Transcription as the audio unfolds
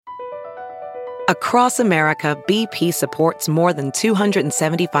Across America, BP supports more than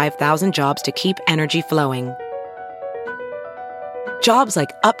 275,000 jobs to keep energy flowing. Jobs like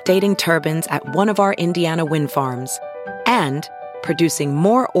updating turbines at one of our Indiana wind farms and producing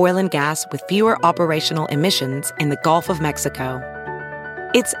more oil and gas with fewer operational emissions in the Gulf of Mexico.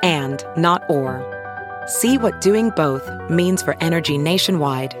 It's and, not or. See what doing both means for energy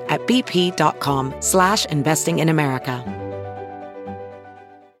nationwide at bp.com/investing in America.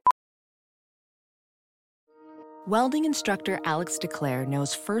 Welding instructor Alex DeClaire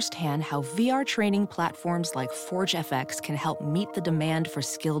knows firsthand how VR training platforms like ForgeFX can help meet the demand for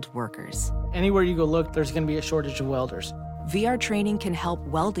skilled workers. Anywhere you go look, there's going to be a shortage of welders. VR training can help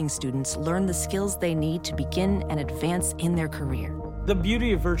welding students learn the skills they need to begin and advance in their career. The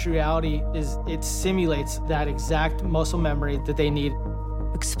beauty of virtual reality is it simulates that exact muscle memory that they need.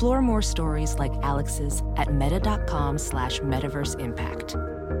 Explore more stories like Alex's at meta.com/metaverseimpact.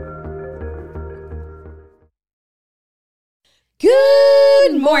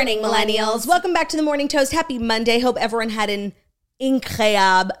 Good morning, millennials. Welcome back to the Morning Toast. Happy Monday. Hope everyone had an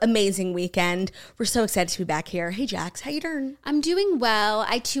incredible, amazing weekend. We're so excited to be back here. Hey, Jax, how you doing? I'm doing well.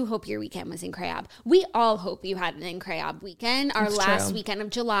 I, too, hope your weekend was incredible. We all hope you had an incredible weekend. Our last weekend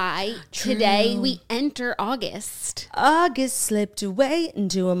of July. True. Today, we enter August. August slipped away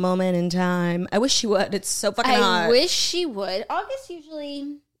into a moment in time. I wish she would. It's so fucking hot. I wish she would. August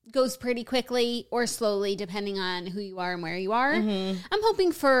usually goes pretty quickly or slowly, depending on who you are and where you are. I'm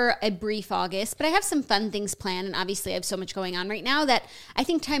hoping for a brief August, but I have some fun things planned, and obviously I have so much going on right now that I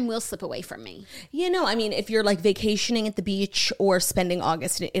think time will slip away from me. You know, I mean, if you're like vacationing at the beach or spending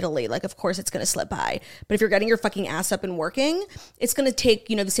August in Italy, like, of course it's going to slip by. But if you're getting your fucking ass up and working, it's going to take,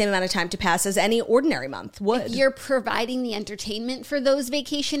 you know, the same amount of time to pass as any ordinary month would. If you're providing the entertainment for those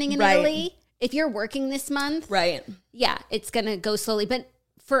vacationing in Italy, if you're working this month, yeah, it's going to go slowly. But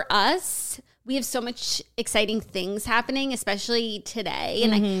for us, we have so much exciting things happening, especially today.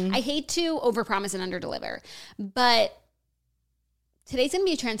 And I hate to overpromise and underdeliver, but today's going to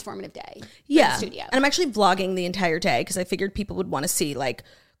be a transformative day for the studio. And I'm actually vlogging the entire day because I figured people would want to see, like,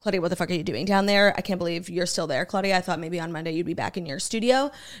 Claudia, what the fuck are you doing down there? I can't believe you're still there, Claudia. I thought maybe on Monday you'd be back in your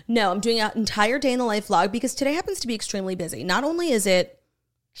studio. No, I'm doing an entire day in the life vlog because today happens to be extremely busy. Not only is it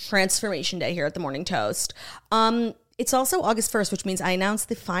Transformation Day here at the Morning Toast, it's also August 1st, which means I announced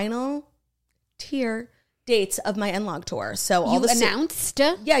the final tier dates of my N-Log tour. So all announced?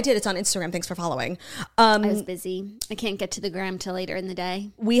 Yeah, I did. It's on Instagram. Thanks for following. I was busy. I can't get to the gram till later in the day.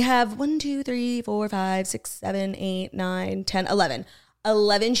 We have 1, 2, 3, 4, 5, 6, 7, 8, 9, 10, 11.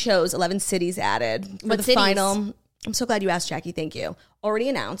 11 shows, 11 cities added for the final. I'm so glad you asked, Jackie. Thank you. Already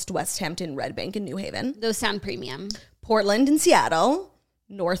announced: West Hampton, Red Bank, and New Haven. Those sound premium. Portland and Seattle.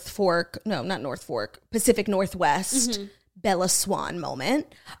 North Fork, no, not North Fork, Pacific Northwest, Bella Swan moment.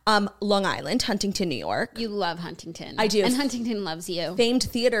 Long Island, Huntington, New York. You love Huntington. I do. And Huntington loves you. Famed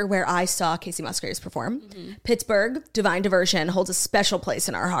theater where I saw Casey Musgraves perform. Pittsburgh, Divine Diversion holds a special place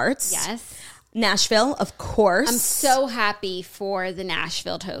in our hearts. Yes. Nashville, of course. I'm so happy for the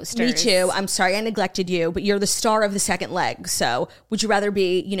Nashville Toasters. Me too. I'm sorry I neglected you, but you're the star of the second leg. So would you rather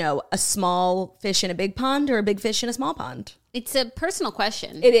be, you know, a small fish in a big pond or a big fish in a small pond? It's a personal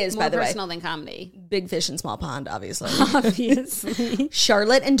question. It is, by the way. More personal than comedy. Big fish in small pond, obviously. Obviously.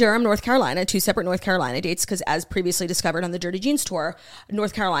 Charlotte and Durham, North Carolina, 2 separate North Carolina dates, because as previously discovered on the Dirty Jeans tour,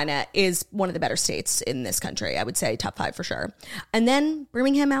 North Carolina is one of the better states in this country. I would say top 5 for sure. And then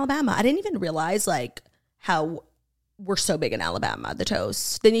Birmingham, Alabama. I didn't even realize, like, how we're so big in Alabama, the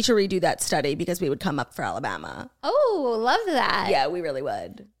Toast. They need to redo that study because we would come up for Alabama. Oh, love that. Yeah, we really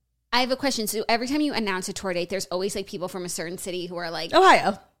would. I have a question. So every time you announce a tour date, there's always like people from a certain city who are like,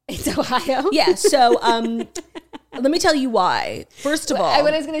 Ohio. It's Ohio? Yeah. So let me tell you why. First of all,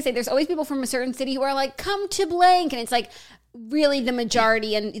 what I was going to say, there's always people from a certain city who are like, come to blank. And it's like really the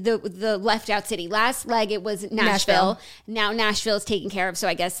majority and the left out city. Last leg, it was Nashville. Now Nashville is taken care of. So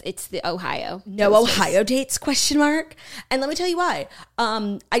I guess it's the Ohio. No Ohio dates, question mark. And let me tell you why.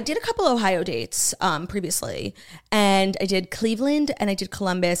 I did a couple Ohio dates previously, and I did Cleveland and I did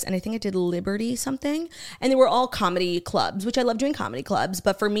Columbus and I think I did Liberty something. And they were all comedy clubs, which I love doing comedy clubs.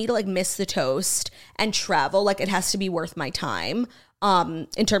 But for me to like miss the Toast and travel, like it has to be worth my time.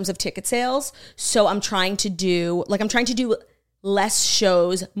 In terms of ticket sales. So I'm trying to do less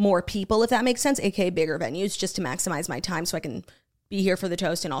shows, more people, if that makes sense, aka bigger venues, just to maximize my time so I can be here for the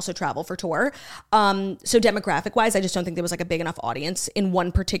Toast and also travel for tour. So demographic wise, I just don't think there was like a big enough audience in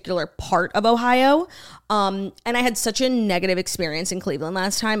one particular part of Ohio. And I had such a negative experience in Cleveland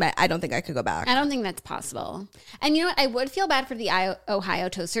last time. I don't think I could go back. I don't think that's possible. And you know what? I would feel bad for the Ohio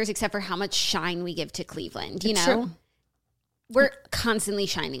Toasters, except for how much shine we give to Cleveland, you know? True. We're constantly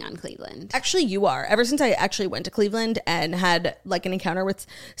shining on Cleveland. Actually, you are. Ever since I actually went to Cleveland and had like an encounter with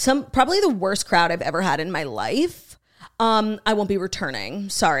probably the worst crowd I've ever had in my life, I won't be returning.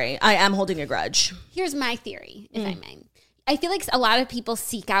 Sorry. I am holding a grudge. Here's my theory, if I may. I feel like a lot of people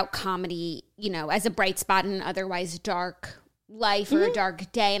seek out comedy, as a bright spot in an otherwise dark life or a dark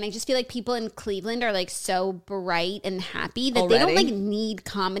day, and I just feel like people in Cleveland are like so bright and happy that they don't like need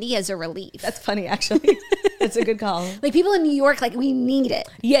comedy as a relief. That's funny, actually. That's a good call. Like people in New York, like we need it.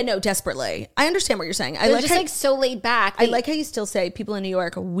 Yeah, no, desperately. I understand what you're saying. They're just like so laid back. I like how you still say people in New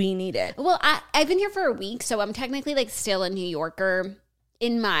York, we need it. Well, I've been here for a week, so I'm technically like still a New Yorker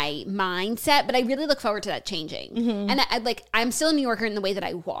in my mindset, but I really look forward to that changing. And I'm still a New Yorker in the way that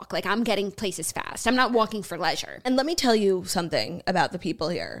I walk. Like I'm getting places fast. I'm not walking for leisure. And let me tell you something about the people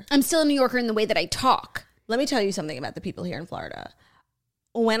here. I'm still a New Yorker in the way that I talk. Let me tell you something about the people here in Florida.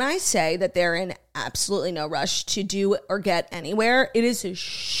 When I say that they're in absolutely no rush to do or get anywhere, it is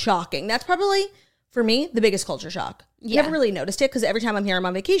shocking. That's probably, for me, the biggest culture shock. I never really noticed it because every time I'm here, I'm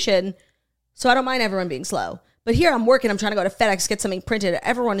on vacation. So I don't mind everyone being slow. But here I'm working, I'm trying to go to FedEx, get something printed.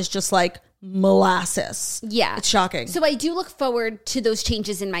 Everyone is just like molasses. Yeah. It's shocking. So I do look forward to those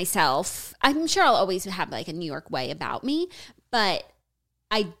changes in myself. I'm sure I'll always have like a New York way about me, but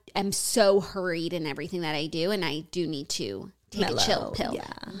I am so hurried in everything that I do, and I do need to take a chill pill. Yeah.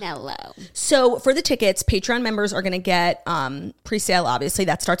 Mellow. So for the tickets, Patreon members are going to get pre-sale, obviously.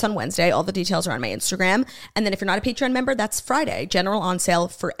 That starts on Wednesday. All the details are on my Instagram. And then if you're not a Patreon member, that's Friday. General on sale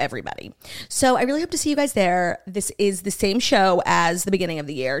for everybody. So I really hope to see you guys there. This is the same show as the beginning of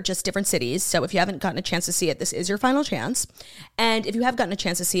the year, just different cities. So if you haven't gotten a chance to see it, this is your final chance. And if you have gotten a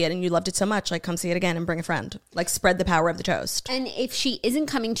chance to see it and you loved it so much, like come see it again and bring a friend. Like spread the power of the toast. And if she isn't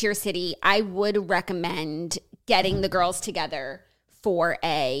coming to your city, I would recommend getting the girls together for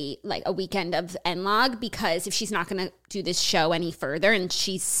a weekend of NLOG, because if she's not going to do this show any further, and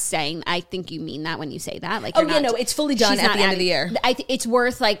she's saying, I think you mean that when you say that. Like, it's fully done at the end of the year. It's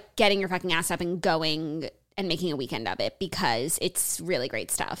worth like getting your fucking ass up and going and making a weekend of it, because it's really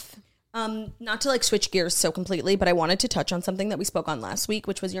great stuff. Not to like switch gears so completely, but I wanted to touch on something that we spoke on last week,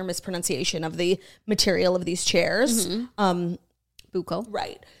 which was your mispronunciation of the material of these chairs. Bucco.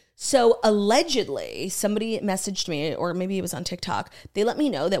 Right. So allegedly, somebody messaged me, or maybe it was on TikTok. They let me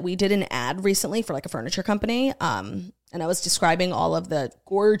know that we did an ad recently for like a furniture company. And I was describing all of the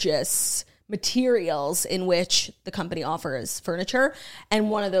gorgeous materials in which the company offers furniture. And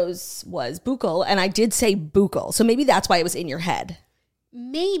one of those was buccal. And I did say buccal. So maybe that's why it was in your head.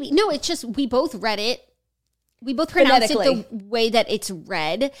 Maybe. No, it's just we both read it. We both pronounced it the way that it's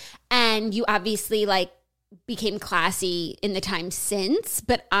read. And you obviously became classy in the time since,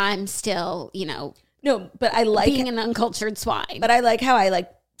 but I'm still, no, but I like being an uncultured swine. But I like how I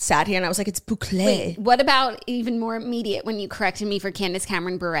sat here and I was like, it's boucle. Wait, what about even more immediate when you corrected me for Candace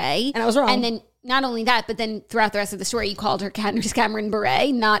Cameron Bure? And I was wrong. And then not only that, but then throughout the rest of the story, you called her Candace Cameron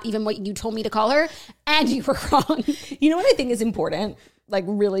Bure, not even what you told me to call her, and you were wrong. You know what I think is important? Like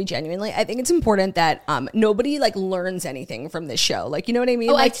really genuinely, I think it's important that nobody learns anything from this show. You know what I mean?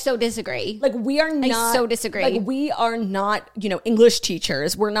 Oh, I so disagree. We are not. I so disagree. We are not, English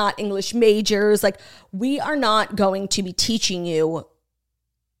teachers. We're not English majors. We are not going to be teaching you,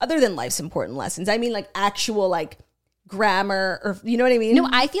 other than life's important lessons. I mean, actual grammar, or you know what I mean? No,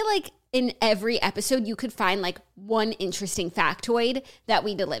 I feel like in every episode, you could find one interesting factoid that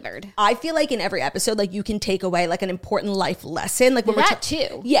we delivered. I feel like in every episode, you can take away an important life lesson. When that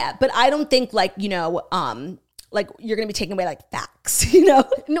too. Yeah, but I don't think you're going to be taking away facts,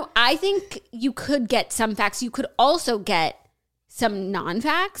 No, I think you could get some facts. You could also get some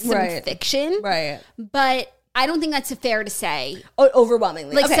non-facts, some fiction. Right. But I don't think that's fair to say.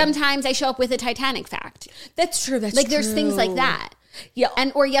 Overwhelmingly. Sometimes I show up with a Titanic fact. That's true. That's true. There's things like that. Yeah.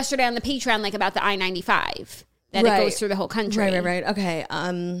 Or yesterday on the Patreon, about the I-95, that it goes through the whole country. Right. Okay.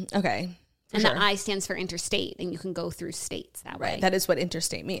 Okay. And the I stands for interstate, and you can go through states that way. That is what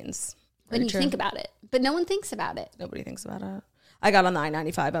interstate means. When you think about it. But no one thinks about it. Nobody thinks about it. I got on the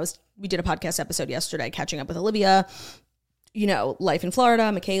I-95. We did a podcast episode yesterday, catching up with Olivia. Life in Florida,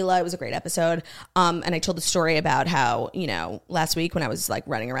 Michaela. It was a great episode. And I told the story about how, last week when I was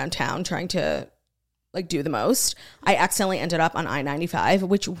running around town trying to do the most, I accidentally ended up on I-95,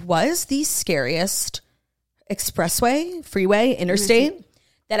 which was the scariest expressway, freeway, interstate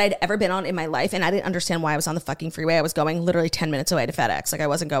that I'd ever been on in my life. And I didn't understand why I was on the fucking freeway. I was going literally 10 minutes away to FedEx. I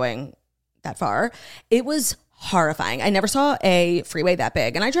wasn't going that far. It was horrifying. I never saw a freeway that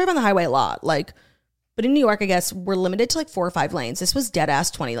big. And I drive on the highway a lot. But in New York, I guess we're limited to 4 or 5 lanes. This was dead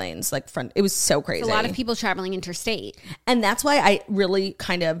ass 20 lanes. It was so crazy. It's a lot of people traveling interstate. And that's why I really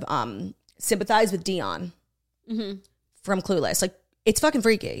kind of sympathize with Dion from Clueless. Like, it's fucking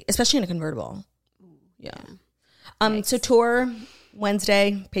freaky, especially in a convertible. Yeah. Nice. So tour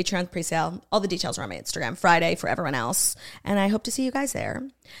Wednesday, Patreon pre-sale. All the details are on my Instagram. Friday for everyone else. And I hope to see you guys there.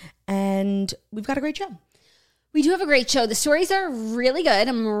 And we've got a great show. We do have a great show. The stories are really good.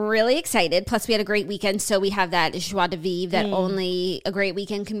 I'm really excited. Plus, we had a great weekend, so we have that joie de vivre that only a great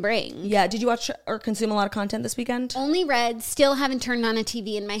weekend can bring. Yeah. Did you watch or consume a lot of content this weekend? Only read. Still haven't turned on a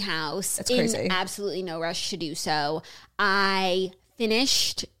TV in my house. That's crazy. In absolutely no rush to do so. I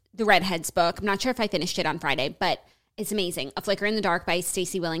finished the Redheads book. I'm not sure if I finished it on Friday, but it's amazing. A Flicker in the Dark by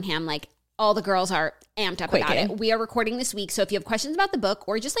Stacey Willingham. Like, all the girls are amped up about it. We are recording this week, so if you have questions about the book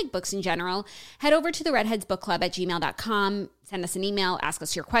or just like books in general, head over to the Redheads Book Club at gmail.com. Send us an email, ask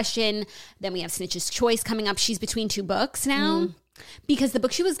us your question. Then we have Snitch's Choice coming up. She's between 2 books now because the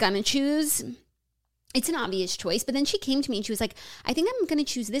book she was going to choose, it's an obvious choice, but then she came to me and she was like, I think I'm going to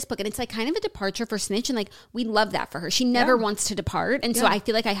choose this book. And it's like kind of a departure for Snitch. And like, we love that for her. She never wants to depart. And so I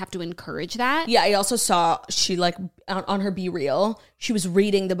feel like I have to encourage that. Yeah. I also saw she like on her Be Real, she was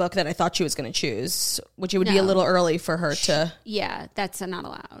reading the book that I thought she was going to choose, which it would be a little early for her to. Yeah. That's not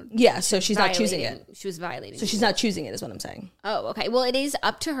allowed. Yeah. So she's not choosing it. She was violating. So she's not choosing it is what I'm saying. Oh, okay. Well, it is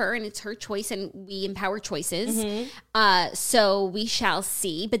up to her and it's her choice and we empower choices. So we shall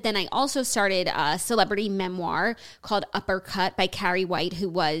see. But then I also started a celebrity memoir called Uppercut by Carrie White, who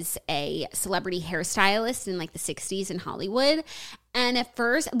was a celebrity hairstylist in like the 60s in Hollywood. And at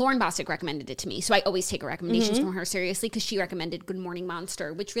first, Lauren Bostic recommended it to me. So I always take her recommendations from her seriously because she recommended Good Morning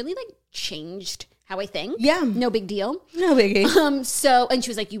Monster, which really like changed how I think. Yeah. No big deal. No biggie. So, and she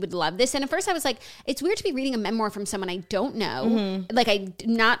was like, you would love this. And at first I was like, it's weird to be reading a memoir from someone I don't know, like I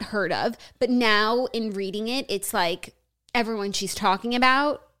not heard of. But now in reading it, it's like everyone she's talking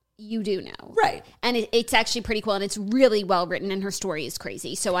about, you do know. Right. And it's actually pretty cool. And it's really well written and her story is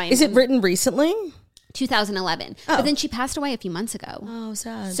crazy. So Is it written recently? 2011. But then she passed away a few months ago. Oh,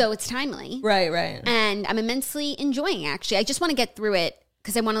 sad. So it's timely. Right, right. And I'm immensely enjoying actually. I just want to get through it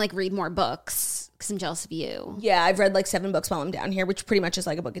because I want to like read more books because I'm jealous of you. Yeah, I've read like 7 books while I'm down here, which pretty much is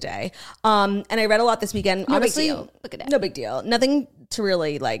like a book a day. And I read a lot this weekend. No Honestly, big deal. Book a day. No big deal. Nothing to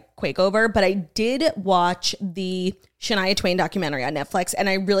really like quake over, but I did watch the Shania Twain documentary on Netflix and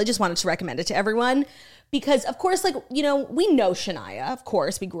I really just wanted to recommend it to everyone because of course, like, you know, we know Shania. Of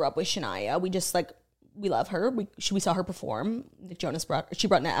course, we grew up with Shania. We just like, we love her. We saw her perform. She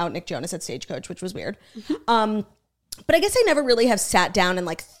brought out Nick Jonas at Stagecoach, which was weird. But I guess I never really have sat down and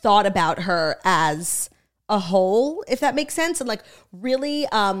like thought about her as a whole, if that makes sense. And like really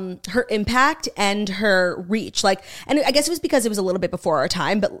her impact and her reach. Like, and I guess it was because it was a little bit before our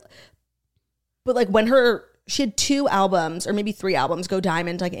time, but like when she had 2 albums or maybe 3 albums go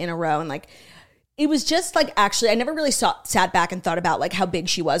diamond like in a row and like, it was just like, actually, I never really sat back and thought about like how big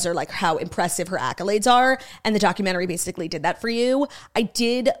she was or like how impressive her accolades are. And the documentary basically did that for you.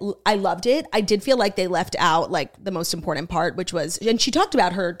 I loved it. I did feel like they left out like the most important part, which was, and she talked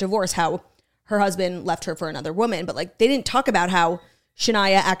about her divorce, how her husband left her for another woman, but like they didn't talk about how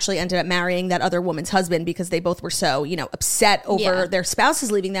Shania actually ended up marrying that other woman's husband because they both were so, you know, upset over their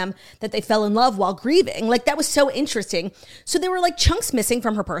spouses leaving them that they fell in love while grieving. Like that was so interesting. So there were like chunks missing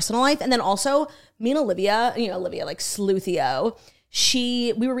from her personal life. And then also me and Olivia, you know, Olivia like Sleutio,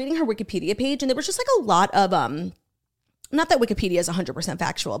 we were reading her Wikipedia page and there was just like a lot of, not that Wikipedia is 100%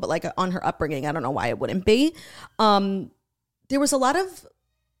 factual, but like on her upbringing, I don't know why it wouldn't be. There was a lot of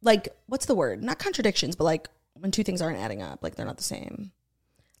like, what's the word? Not contradictions, but like, when 2 things aren't adding up, like they're not the same.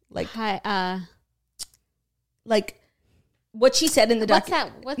 Like, like what she said in the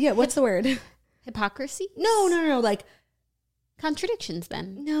documentary. What's the word? Hypocrisy? No. Like contradictions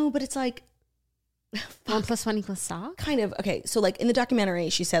then. No, but it's like 1 + 1 = stop. Kind of. Okay. So like in the documentary,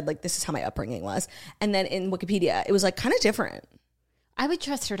 she said like, this is how my upbringing was. And then in Wikipedia, it was like kind of different. I would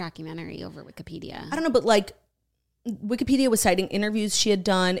trust her documentary over Wikipedia. I don't know, but like, Wikipedia was citing interviews she had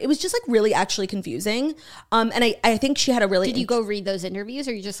done. It was just like really actually confusing. And I think she had a really... Did you go read those interviews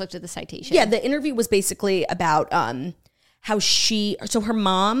or you just looked at the citation? Yeah, the interview was basically about how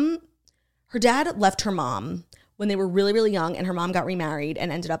her dad left her mom when they were really, really young and her mom got remarried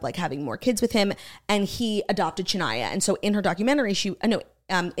and ended up like having more kids with him and he adopted Shania. And so in her documentary, in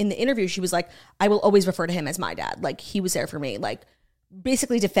the interview, she was like, I will always refer to him as my dad. Like he was there for me. Like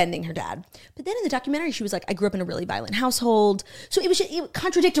basically defending her dad. But then in the documentary, she was like, I grew up in a really violent household. So it was just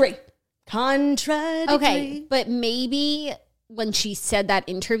contradictory. Okay, but maybe when she said that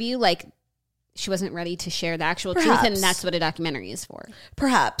interview, like she wasn't ready to share the actual truth, and that's what a documentary is for.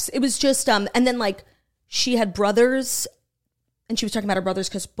 Perhaps. It was just, and then like she had brothers, and she was talking about her brothers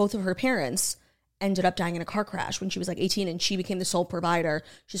because both of her parents ended up dying in a car crash when she was like 18, and she became the sole provider.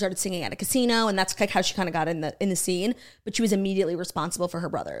 She started singing at a casino, and that's like how she kind of got in the scene. But she was immediately responsible for her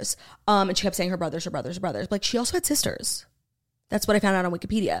brothers. And she kept saying her brothers. Like, she also had sisters. That's what I found out on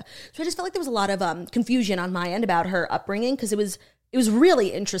Wikipedia. So I just felt like there was a lot of confusion on my end about her upbringing, because it was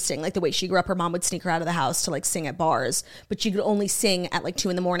really interesting, like the way she grew up. Her mom would sneak her out of the house to like sing at bars, but she could only sing at like 2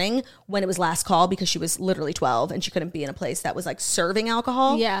 a.m. when it was last call, because she was literally 12 and she couldn't be in a place that was like serving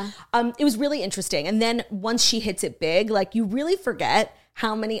alcohol. Yeah. It was really interesting. And then once she hits it big, like you really forget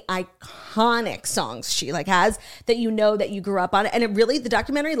how many iconic songs she like has that you know that you grew up on. And it really, the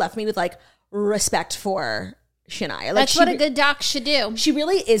documentary left me with like respect for Shania. Like, that's what a good doc should do. She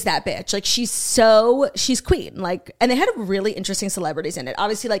really is that bitch. Like, she's queen. Like, and they had really interesting celebrities in it.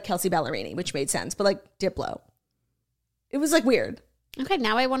 Obviously, like Kelsey Ballerini, which made sense, but like Diplo. It was like weird. Okay,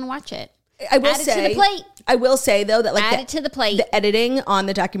 now I want to watch it. I will add say, it to the plate. I will say though that like add it to the plate. The editing on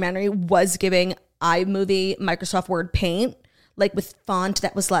the documentary was giving iMovie Microsoft Word Paint, like with font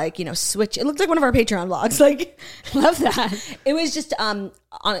that was like, you know, switch. It looked like one of our Patreon vlogs. Like, love that. It was just,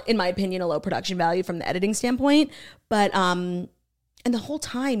 in my opinion, a low production value from the editing standpoint. But, and the whole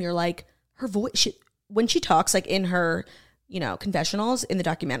time you're like, her voice, when she talks, like in her, you know, confessionals in the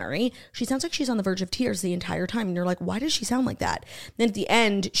documentary, she sounds like she's on the verge of tears the entire time. And you're like, why does she sound like that? Then at the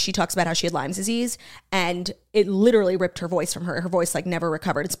end, she talks about how she had Lyme's disease, and it literally ripped her voice from her. Her voice like never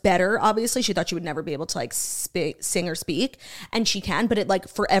recovered. It's better, obviously. She thought she would never be able to like sing or speak, and she can, but it like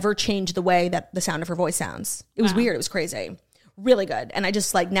forever changed the way that the sound of her voice sounds. It was weird. It was crazy. Really good. And I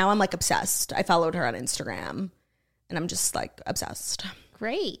just like, now I'm like obsessed. I followed her on Instagram, and I'm just like obsessed.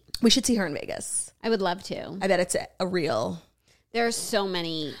 Great. We should see her in Vegas. I would love to. I bet it's a real... There are so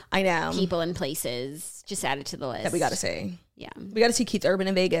many people and places. Just add it to the list. That we got to see. Yeah. We got to see Keith Urban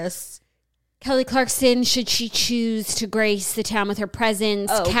in Vegas. Kelly Clarkson, should she choose to grace the town with her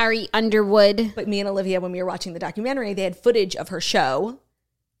presence. Carrie Underwood. But me and Olivia, when we were watching the documentary, they had footage of her show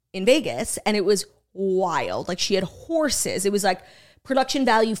in Vegas, and it was wild. Like, she had horses. It was like production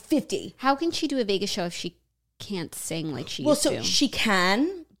value 50. How can she do a Vegas show if she can't sing like she used to? Well, so she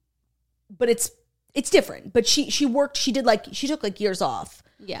can, but it's different. But she took like years off.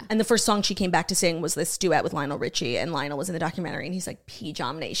 Yeah. And the first song she came back to sing was this duet with Lionel Richie, and Lionel was in the documentary, and he's like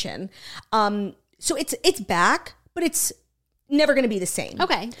P-Jam Nation. So it's back, but it's never going to be the same.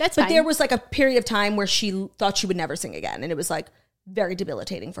 Okay, that's fine. But there was like a period of time where she thought she would never sing again, and it was like very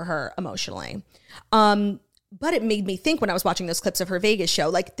debilitating for her emotionally. But it made me think when I was watching those clips of her Vegas show,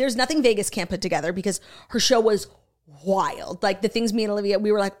 like there's nothing Vegas can't put together, because her show was wild. Like the things me and Olivia, we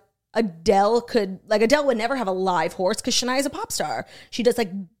were like, Adele would never have a live horse, because Shania is a pop star. She does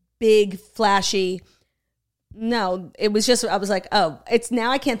like big, flashy. No, it was just, I was like, oh, it's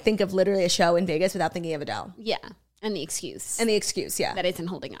now I can't think of literally a show in Vegas without thinking of Adele. Yeah. And the excuse. Yeah. That isn't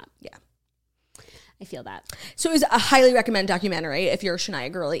holding up. Yeah. I feel that. So it was a highly recommend documentary if you're a Shania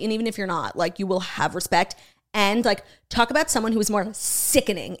girly. And even if you're not, like, you will have respect. And like, talk about someone who was more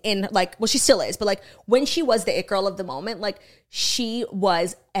sickening in like, well, she still is, but like when she was the it girl of the moment, like she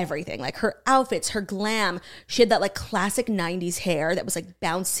was everything. Like her outfits, her glam. She had that like classic 90s hair that was like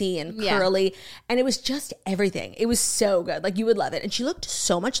bouncy and curly. And it was just everything. It was so good. Like you would love it. And she looked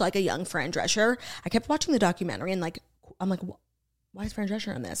so much like a young Fran Drescher. I kept watching the documentary and like, I'm like, why is Fran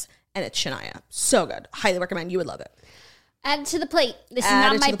Drescher in this? And it's Shania. So good. Highly recommend. You would love it. Add it to the plate. This is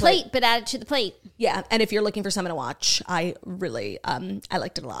not my plate, but add it to the plate. Yeah, and if you're looking for someone to watch, I really, I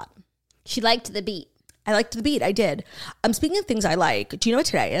liked it a lot. She liked the beat. I liked the beat. I did. Speaking of things I like, do you know what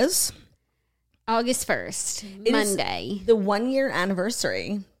today is? August 1st, Monday. The 1 year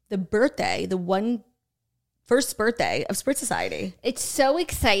anniversary, the first birthday of Spritz Society. It's so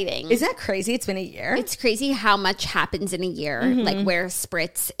exciting. Isn't that crazy? It's been a year. It's crazy how much happens in a year, like where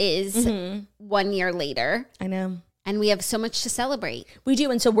Spritz is 1 year later. I know. And we have so much to celebrate. We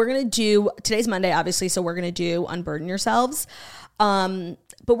do. And so we're going to do, today's Monday, obviously, so we're going to do Unburden Yourselves. But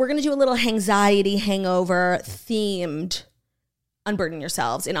we're going to do a little anxiety hangover themed Unburden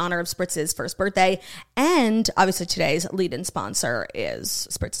Yourselves in honor of Spritz's first birthday. And obviously today's lead-in sponsor is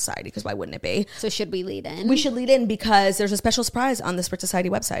Spritz Society, because why wouldn't it be? So should we lead in? We should lead in because there's a special surprise on the Spritz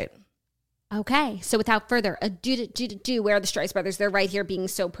Society website. Okay, so without further ado, where are the Strice brothers? They're right here being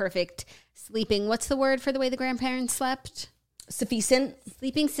so perfect, sleeping. What's the word for the way the grandparents slept? Sufficient.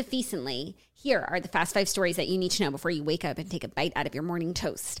 Sleeping sufficiently. Here are the fast 5 stories that you need to know before you wake up and take a bite out of your morning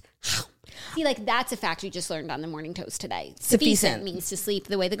toast. See, like that's a fact you just learned on the morning toast today. Sufficient means to sleep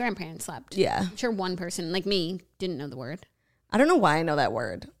the way the grandparents slept. Yeah. I'm sure one person like me didn't know the word. I don't know why I know that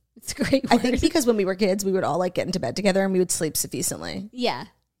word. It's a great word. I think because when we were kids, we would all like get into bed together and we would sleep sufficiently. Yeah.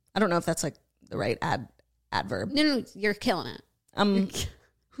 I don't know if that's like the right adverb. No, you're killing it.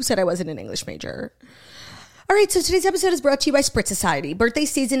 Who Who said I wasn't an English major? All right, so today's episode is brought to you by Spritz Society. Birthday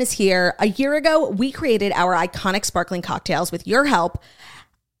season is here. A year ago, we created our iconic sparkling cocktails with your help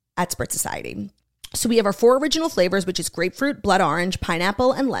at Spritz Society. So we have our 4 original flavors, which is grapefruit, blood orange,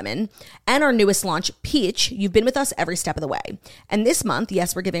 pineapple, and lemon, and our newest launch, peach. You've been with us every step of the way. And this month,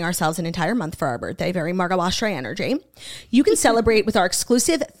 yes, we're giving ourselves an entire month for our birthday, very Margot Washray energy. You can celebrate with our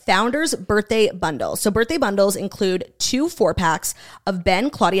exclusive Founders Birthday Bundle. So birthday bundles include 2 4-packs of Ben,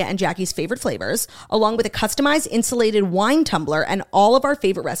 Claudia, and Jackie's favorite flavors, along with a customized insulated wine tumbler and all of our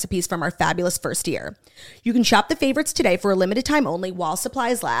favorite recipes from our fabulous first year. You can shop the favorites today for a limited time only while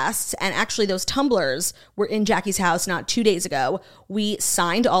supplies last. And actually, those tumblers were in Jackie's house not 2 days ago. We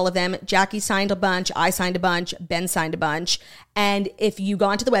signed all of them. Jackie signed a bunch. I signed a bunch. Ben signed a bunch. And if you go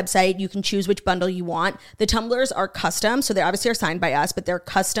onto the website, you can choose which bundle you want. The tumblers are custom, so they obviously are signed by us, but they're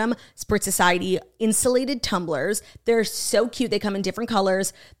custom Spritz Society insulated tumblers. They're so cute. They come in different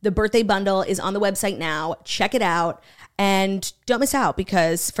colors. The birthday bundle is on the website now. Check it out. And don't miss out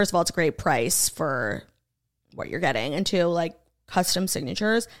because, first of all, it's a great price for what you're getting. And 2, like custom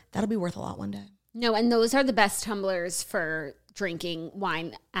signatures, that'll be worth a lot one day. No, and those are the best tumblers for drinking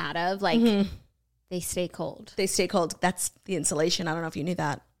wine out of. Like, they stay cold. They stay cold. That's the insulation. I don't know if you knew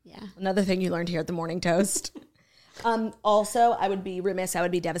that. Yeah. Another thing you learned here at the Morning Toast. Also, I would be remiss, I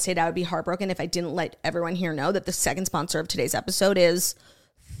would be devastated, I would be heartbroken if I didn't let everyone here know that the second sponsor of today's episode is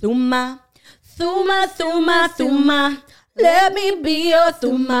Thuma. Thuma, Thuma, Thuma. Let me be your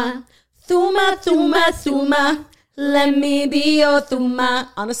Thuma. Thuma, Thuma, Thuma. Let me be your Thuma.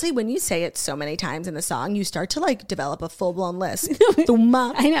 Honestly, when you say it so many times in the song, you start to like develop a full-blown list.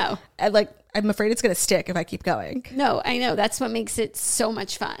 Thuma. I know. I'm afraid it's going to stick if I keep going. No, I know. That's what makes it so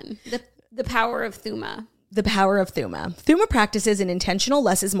much fun. The power of Thuma. The power of Thuma. Thuma practices an intentional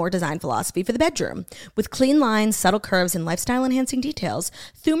less is more design philosophy for the bedroom. With clean lines, subtle curves, and lifestyle-enhancing details,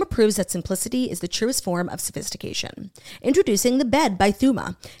 Thuma proves that simplicity is the truest form of sophistication. Introducing the Bed by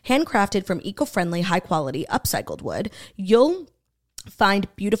Thuma. Handcrafted from eco-friendly, high-quality, upcycled wood, you'll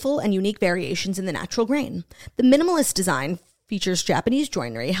find beautiful and unique variations in the natural grain. The minimalist design features Japanese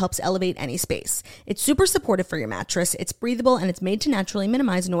joinery, helps elevate any space. It's super supportive for your mattress, it's breathable, and it's made to naturally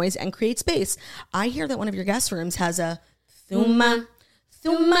minimize noise and create space. I hear that one of your guest rooms has a Thuma.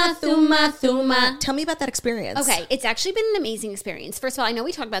 Thuma, Thuma, Thuma. Tell me about that experience. Okay, it's actually been an amazing experience. First of all, I know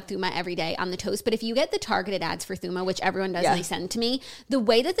we talk about Thuma every day on the toast, but if you get the targeted ads for Thuma, which everyone does and they send to me, the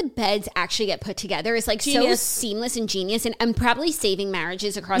way that the beds actually get put together is like so seamless and genius, and I'm probably saving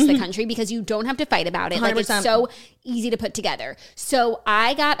marriages across the country because you don't have to fight about it. 100%. Like it's so easy to put together. So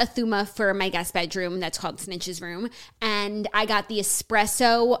I got a Thuma for my guest bedroom that's called Snitch's Room, and I got the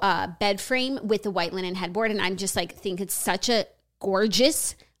espresso bed frame with the white linen headboard, and I'm just like think it's such a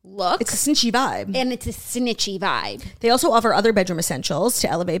gorgeous look. It's a snitchy vibe. And it's a snitchy vibe. They also offer other bedroom essentials to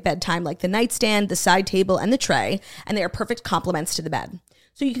elevate bedtime like the nightstand, the side table, and the tray, and they are perfect complements to the bed.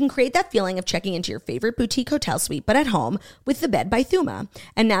 So you can create that feeling of checking into your favorite boutique hotel suite, but at home with the Bed by Thuma.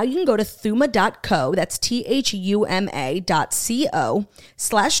 And now you can go to thuma.co, that's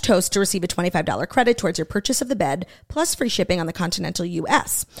THUMA.co/toast to receive a $25 credit towards your purchase of the bed, plus free shipping on the continental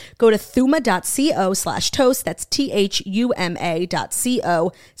U.S. Go to thuma.co/toast, that's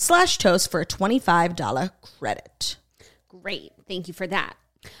THUMA.co/toast for a $25 credit. Great. Thank you for that.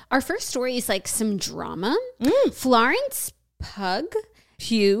 Our first story is like some drama. Florence Pugh.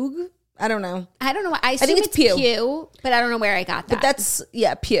 Pugh? I don't know. I don't know. I think it's Pugh, but I don't know where I got that. But that's,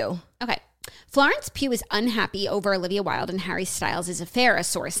 Pugh. Okay. Florence Pugh is unhappy over Olivia Wilde and Harry Styles' affair, a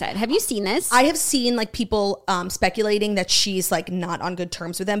source said. Have you seen this? I have seen like people speculating that she's like not on good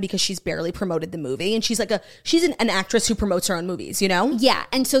terms with them because she's barely promoted the movie. And she's like she's an actress who promotes her own movies, you know? Yeah.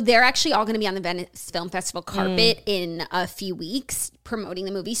 And so they're actually all going to be on the Venice Film Festival carpet in a few weeks promoting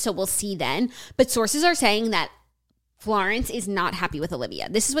the movie. So we'll see then. But sources are saying that Florence is not happy with Olivia.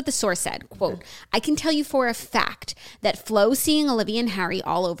 This is what the source said, quote, I can tell you for a fact that Flo seeing Olivia and Harry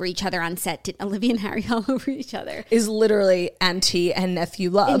all over each other on set, Olivia and Harry all over each other, is literally auntie and nephew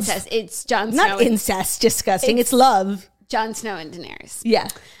love. Incest. It's Jon Snow. Not incest, disgusting. It's love. Jon Snow and Daenerys. Yeah.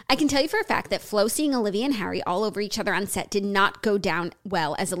 I can tell you for a fact that Flo seeing Olivia and Harry all over each other on set did not go down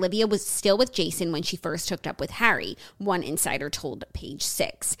well, as Olivia was still with Jason when she first hooked up with Harry, one insider told Page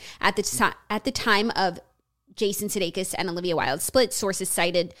Six. At the time of Jason Sudeikis and Olivia Wilde's split, sources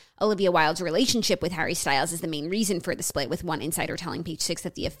cited Olivia Wilde's relationship with Harry Styles as the main reason for the split, with one insider telling Page Six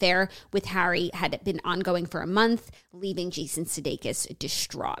that the affair with Harry had been ongoing for a month, leaving Jason Sudeikis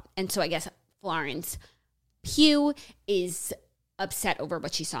distraught. And so I guess Florence Pugh is upset over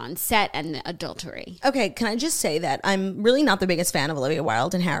what she saw on set and the adultery. Okay, can I just say that I'm really not the biggest fan of Olivia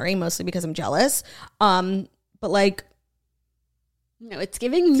Wilde and Harry, mostly because I'm jealous. But like, No, it's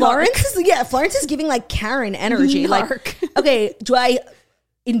giving Florence. Florence is giving like Karen energy. Like, okay, do I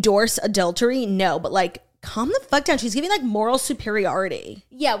endorse adultery? No, but like, calm the fuck down. She's giving like moral superiority.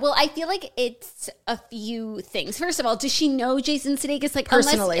 Yeah, well, I feel like it's a few things. First of all, does she know Jason Sudeikis? Like,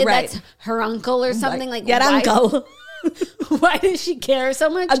 personally, unless that's her uncle or something like that. Uncle. Why does she care so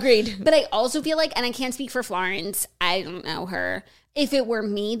much? Agreed. But I also feel like, and I can't speak for Florence, I don't know her. If it were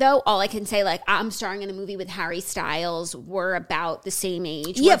me, though, all I can say, like, I'm starring in a movie with Harry Styles. We're about the same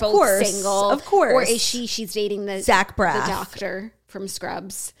age. Yeah, we're both single. Of course. Or is she's dating the Zach Braff, the doctor from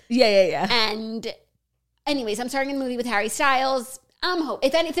Scrubs. Yeah. And anyways, I'm starring in a movie with Harry Styles. I'm hoping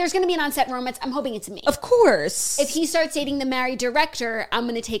if there's going to be an on-set romance, I'm hoping it's me. Of course. If he starts dating the married director, I'm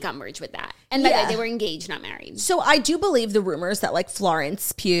going to take umbrage with that. And by the way, they were engaged, not married. So I do believe the rumors that like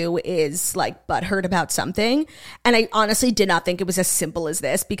Florence Pugh is like butthurt about something. And I honestly did not think it was as simple as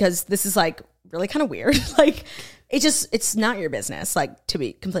this, because this is like really kind of weird. Like, it's not your business, like, to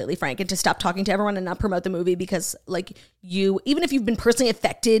be completely frank, and to stop talking to everyone and not promote the movie because, like, even if you've been personally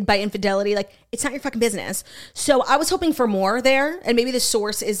affected by infidelity, like, it's not your fucking business. So I was hoping for more there, and maybe the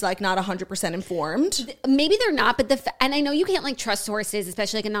source is, like, not 100% informed. Maybe they're not, but and I know you can't, like, trust sources,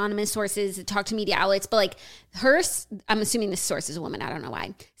 especially, like, anonymous sources that talk to media outlets, but, like, I'm assuming this source is a woman, I don't know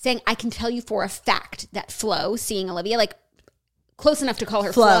why, saying, I can tell you for a fact that Flo, seeing Olivia, like, close enough to call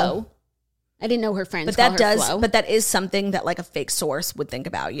her Flo. I didn't know her friends. But that is something that like a fake source would think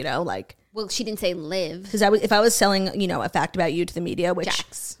about, you know, like. Well, she didn't say live. Because if I was selling, you know, a fact about you to the media,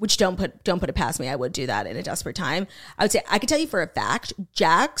 which don't put it past me, I would do that in a desperate time. I would say I could tell you for a fact,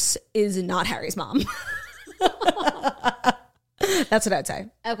 Jax is not Harry's mom. That's what I'd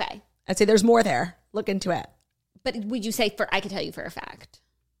say. Okay. I'd say there's more there. Look into it. But would you say I could tell you for a fact?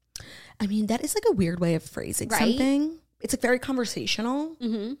 I mean, that is like a weird way of phrasing something. It's like very conversational.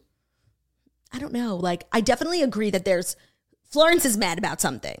 Mm-hmm. I don't know. Like, I definitely agree that Florence is mad about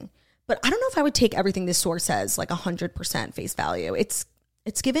something, but I don't know if I would take everything this source says like 100% face value. It's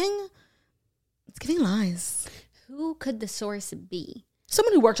giving lies. Who could the source be?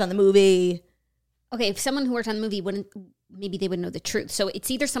 Someone who worked on the movie. Okay, if someone who worked on the movie maybe they would know the truth. So it's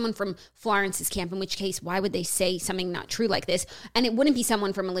either someone from Florence's camp, in which case, why would they say something not true like this? And it wouldn't be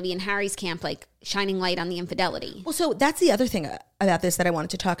someone from Olivia and Harry's camp, like shining light on the infidelity. Well, so that's the other thing about this that I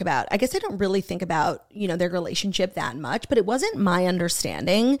wanted to talk about. I guess I don't really think about, you know, their relationship that much, but it wasn't my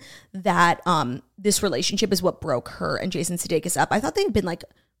understanding that this relationship is what broke her and Jason Sudeikis up. I thought they had been like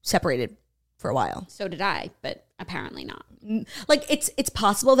separated for a while. So did I, but apparently not. Like, it's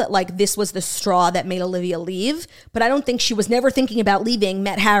possible that like this was the straw that made Olivia leave, but I don't think she was never thinking about leaving,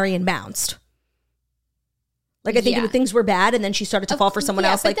 met Harry and bounced. Like, I think things were bad and then she started to fall for someone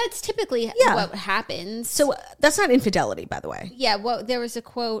else. But like, that's typically what happens. So that's not infidelity, by the way. Yeah, well, there was a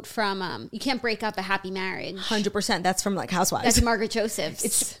quote from, you can't break up a happy marriage. 100%. That's from like Housewives. That's Margaret Josephs.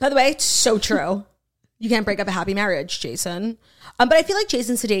 It's, by the way, it's so true. You can't break up a happy marriage, Jason. But I feel like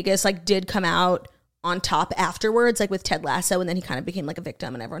Jason Sudeikis like did come out on top afterwards, like with Ted Lasso, and then he kind of became like a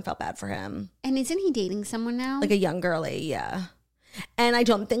victim and everyone felt bad for him. And isn't he dating someone now? Like a young girly, yeah. And I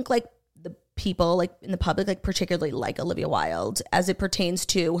don't think like the people like in the public like particularly like Olivia Wilde as it pertains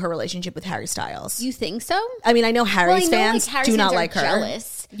to her relationship with Harry Styles. You think so? I mean, I know Harry's fans do not like her.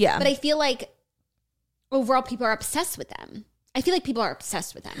 Jealous, yeah. But I feel like overall people are obsessed with them. I feel like people are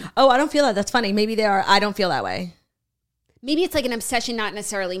obsessed with them. Oh, I don't feel that. That's funny. Maybe they are. I don't feel that way. Maybe it's like an obsession, not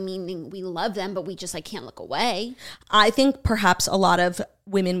necessarily meaning we love them, but we just like can't look away. I think perhaps a lot of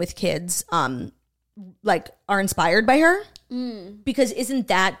women with kids like are inspired by her. Because isn't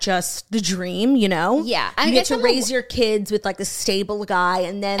that just the dream, you know? Yeah. You get to raise your kids with like a stable guy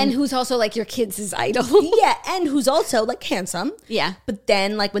and who's also like your kids' idol. Yeah, and who's also like handsome. Yeah. But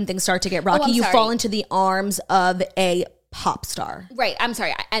then like when things start to get rocky, you fall into the arms of a pop star. Right. I'm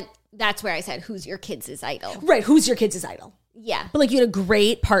sorry. And that's where I said, who's your kids' idol? Right. Who's your kids' idol? Yeah. But like you had a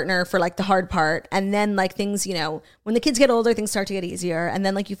great partner for like the hard part. And then like things, you know, when the kids get older, things start to get easier. And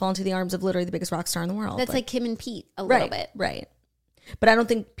then like you fall into the arms of literally the biggest rock star in the world. That's like Kim and Pete a little bit. Right. But I don't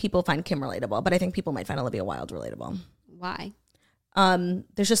think people find Kim relatable. But I think people might find Olivia Wilde relatable. Why?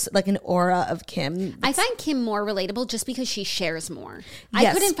 There's just like an aura of Kim. I find Kim more relatable just because she shares more. Yes.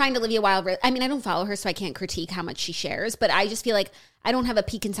 I couldn't find Olivia Wilde. I mean, I don't follow her, so I can't critique how much she shares. But I just feel like I don't have a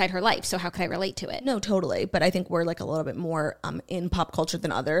peek inside her life. So how could I relate to it? No, totally. But I think we're like a little bit more in pop culture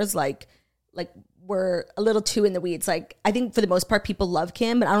than others. Like we're a little too in the weeds. Like I think for the most part, people love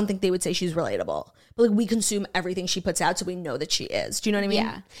Kim, but I don't think they would say she's relatable. But like we consume everything she puts out, so we know that she is. Do you know what I mean?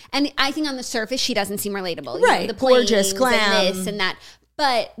 Yeah. And I think on the surface, she doesn't seem relatable. Right. You know, the gorgeous, glam. And this and that.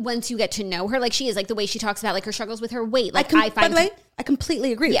 But once you get to know her, like she is, like the way she talks about like her struggles with her weight, like by the way, I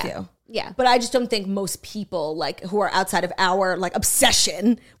completely agree with you. Yeah. But I just don't think most people like who are outside of our like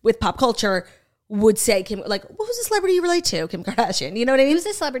obsession with pop culture would say Kim, like, what was a celebrity you relate to? Kim Kardashian. You know what I mean? Who's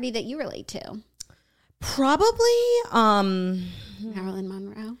a celebrity that you relate to? Probably Marilyn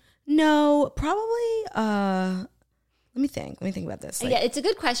Monroe. No, probably let me think about this. Yeah, it's a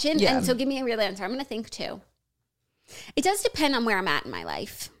good question. Yeah. And so give me a real answer. I'm going to think too. It does depend on where I'm at in my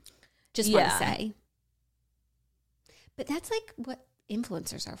life. Just want to say. But that's like what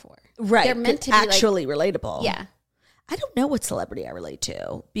influencers are for. Right. They're meant to be actually relatable. Yeah. I don't know what celebrity I relate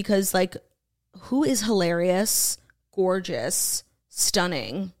to because like who is hilarious, gorgeous,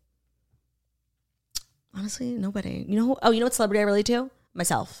 stunning? Honestly, nobody. You know what celebrity I relate to?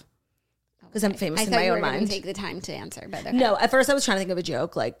 Myself. Because I'm famous in my own mind. I thought you were going to take the time to answer, but okay. No, at first I was trying to think of a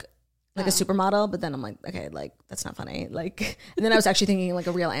joke like a supermodel, but then I'm like, okay, like that's not funny. Like, and then I was actually thinking like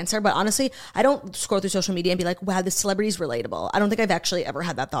a real answer. But honestly, I don't scroll through social media and be like, wow, this celebrity's relatable. I don't think I've actually ever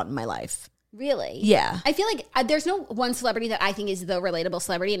had that thought in my life. Really? Yeah. I feel like there's no one celebrity that I think is the relatable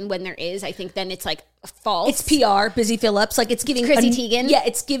celebrity. And when there is, I think then it's like false. It's PR, Busy Phillips. Like it's giving Chrissy Teigen. Yeah,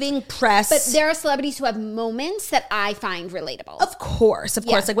 it's giving press. But there are celebrities who have moments that I find relatable. Of course.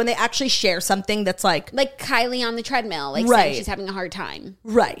 Like when they actually share something that's like Kylie on the treadmill, like saying she's having a hard time.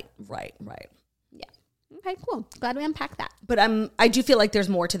 Right. Yeah. Okay, cool. Glad we unpacked that. But I do feel like there's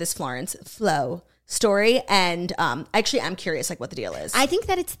more to this Florence Flo story, and actually I'm curious like what the deal is. I think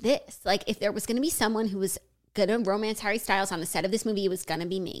that it's this. Like if there was going to be someone who was going to romance Harry Styles on the set of this movie, it was going to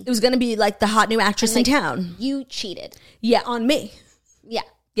be me. It was going to be like the hot new actress in town. You cheated. Yeah, on me. Yeah.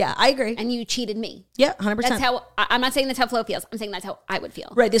 Yeah, I agree. And you cheated me. Yeah, 100%. That's how, I'm not saying that's how Flo feels. I'm saying that's how I would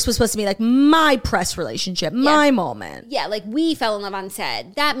feel. Right, this was supposed to be like my press relationship, my moment. Yeah, like we fell in love on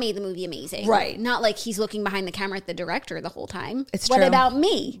set. That made the movie amazing. Right. Not like he's looking behind the camera at the director the whole time. It's true. What about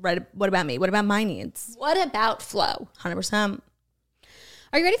me? Right, what about me? What about my needs? What about Flo? 100%.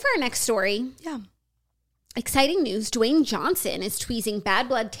 Are you ready for our next story? Yeah. Exciting news. Dwayne Johnson is tweezing Bad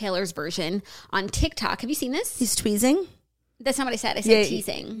Blood Taylor's version on TikTok. Have you seen this? He's tweezing? That's not what I said. I said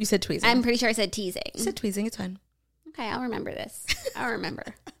teasing. You said tweezing. I'm pretty sure I said teasing. You said tweezing. It's fine. Okay, I'll remember this. I'll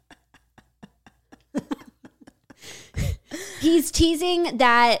remember. He's teasing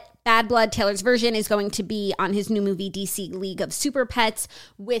that Bad Blood Taylor's version is going to be on his new movie DC League of Super Pets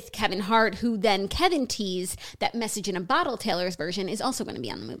with Kevin Hart, who then Kevin teased that Message in a Bottle Taylor's version is also going to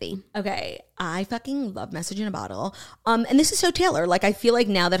be on the movie. Okay, I fucking love Message in a Bottle. And this is so Taylor. Like I feel like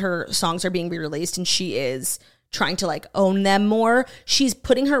now that her songs are being re-released and she is trying to like own them more, she's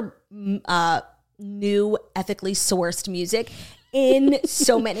putting her new ethically sourced music in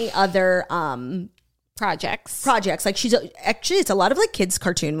so many other projects. Like she's actually, it's a lot of like kids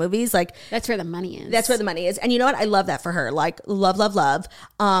cartoon movies. Like that's where the money is. And you know what? I love that for her. Like love.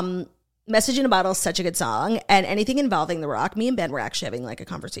 Message in a Bottle is such a good song, and anything involving The Rock. Me and Ben were actually having like a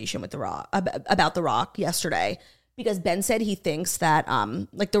conversation with The Rock about The Rock yesterday, because Ben said he thinks that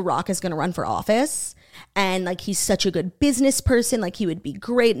like The Rock is going to run for office, and like he's such a good business person, like he would be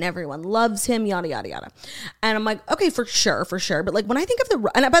great and everyone loves him, yada yada yada. And I'm like, okay, for sure. But like when I think of The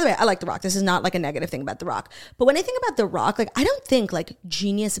Rock, and by the way, I like The Rock. This is not like a negative thing about The Rock, but when I think about The Rock, like I don't think like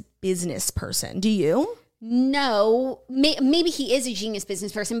genius business person. Do you? No, maybe he is a genius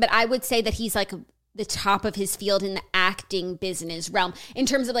business person, but I would say that he's like the top of his field in the acting business realm in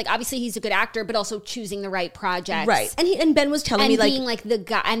terms of like, obviously he's a good actor, but also choosing the right projects. Right. And Ben was telling me like being like the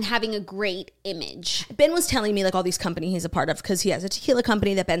guy and having a great image. Ben was telling me like all these companies he's a part of, because he has a tequila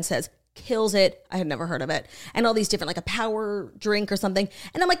company that Ben says kills it. I had never heard of it. And all these different, like a power drink or something.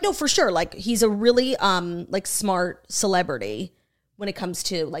 And I'm like, no, for sure. Like he's a really like smart celebrity when it comes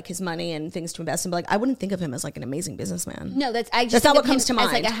to like his money and things to invest in. But like I wouldn't think of him as like an amazing businessman. No, that's not what comes to mind.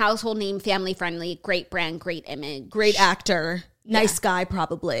 As like a household name, family friendly, great brand, great image, great actor, nice guy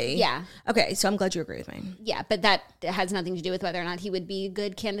probably. Yeah. Okay, so I'm glad you agree with me. Yeah, but that has nothing to do with whether or not he would be a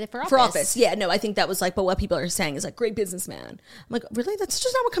good candidate for office. For office, yeah. No, I think that was like, but what people are saying is like great businessman. I'm like, really? That's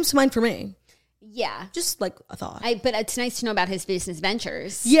just not what comes to mind for me. Yeah. Just like a thought. But it's nice to know about his business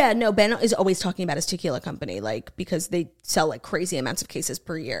ventures. Yeah, no, Ben is always talking about his tequila company, like, because they sell like crazy amounts of cases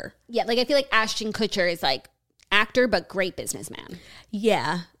per year. Yeah, like I feel like Ashton Kutcher is like actor, but great businessman.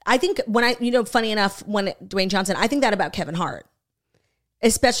 Yeah. I think funny enough, when Dwayne Johnson, I think that about Kevin Hart.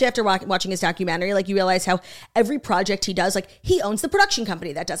 Especially after watching his documentary, like you realize how every project he does, like he owns the production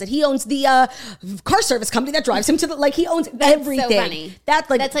company that does it. He owns the car service company that drives him to like he owns everything. So funny.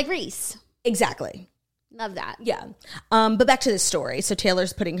 That's like Reese. Exactly. Love that. Yeah. But back to this story. So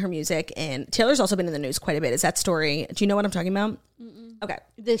Taylor's putting her music in. Taylor's also been in the news quite a bit. Is that story? Do you know what I'm talking about? Mm-mm. Okay.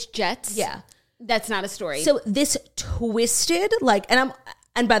 This Jets? Yeah. That's not a story. So this twisted, like, and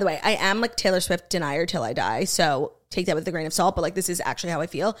by the way, I am like Taylor Swift denier till I die. So take that with a grain of salt, but like this is actually how I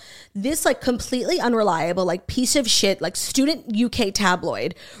feel. This like completely unreliable, like piece of shit, like student UK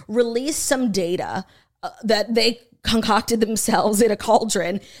tabloid released some data that they concocted themselves in a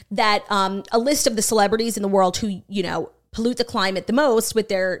cauldron that a list of the celebrities in the world who, you know, pollute the climate the most with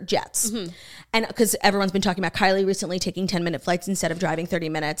their jets. And because everyone's been talking about Kylie recently taking 10-minute flights instead of driving 30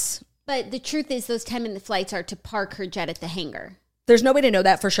 minutes. But the truth is those 10-minute flights are to park her jet at the hangar. There's no way to know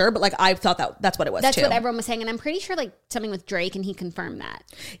that for sure, but like I thought that's what it was. That's too. what everyone was saying, and I'm pretty sure like something with Drake, and he confirmed that.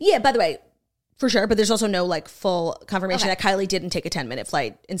 Yeah, by the way, for sure, but there's also no like full confirmation that Kylie didn't take a 10-minute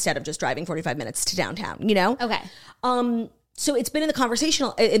flight instead of just driving 45 minutes to downtown, you know? Okay. So it's been in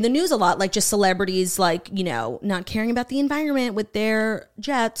the news a lot, like just celebrities like, you know, not caring about the environment with their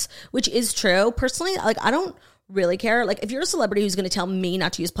jets, which is true. Personally, like I don't really care. Like if you're a celebrity who's going to tell me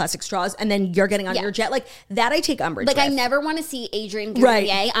not to use plastic straws and then you're getting on your jet, like that I take umbrage with. I never want to see Adrian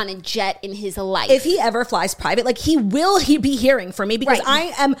Grenier on a jet in his life. If he ever flies private, like he be hearing from me because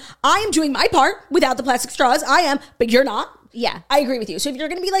I am doing my part without the plastic straws. I am, but you're not. Yeah. I agree with you. So if you're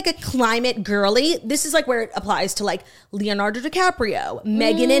going to be like a climate girly, this is like where it applies to like Leonardo DiCaprio,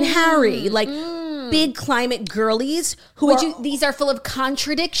 Meghan and Harry, like big climate girlies these are full of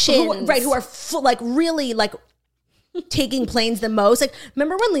contradictions. Who are like really like taking planes the most. Like,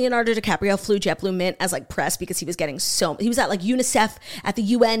 remember when Leonardo DiCaprio flew JetBlue Mint as like press because he was at like UNICEF at the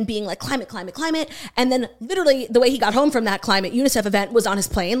UN being like climate. And then literally the way he got home from that climate UNICEF event was on his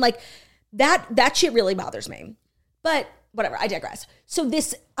plane. Like that shit really bothers me. But whatever, I digress. So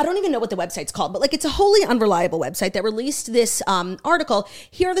this, I don't even know what the website's called, but like it's a wholly unreliable website that released this article.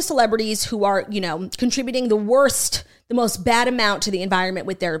 Here are the celebrities who are, you know, contributing the most bad amount to the environment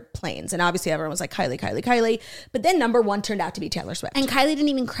with their planes. And obviously everyone was like, Kylie. But then number one turned out to be Taylor Swift. And Kylie didn't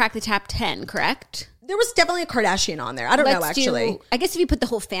even crack the top 10, correct? There was definitely a Kardashian on there. I don't know, actually. I guess if you put the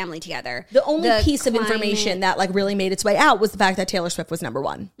whole family together. The only piece of information that like really made its way out was the fact that Taylor Swift was number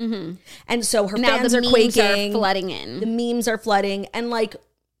one. Mm-hmm. And so her fans are quaking. Are flooding in. The memes are flooding. And like,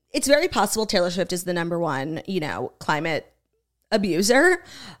 it's very possible Taylor Swift is the number one, you know, climate abuser.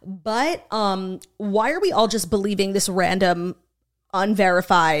 But why are we all just believing this random,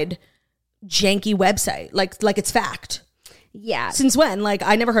 unverified, janky website? Like it's fact. Yeah. Since when? Like,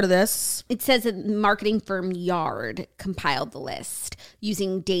 I never heard of this. It says that marketing firm Yard compiled the list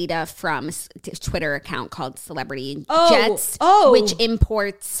using data from a Twitter account called Celebrity Jets, which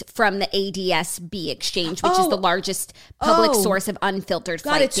imports from the ADS-B exchange, which is the largest public source of unfiltered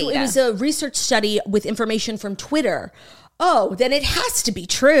flight data. So it was a research study with information from Twitter. Oh, then it has to be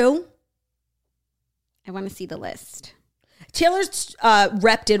true. I want to see the list. Taylor's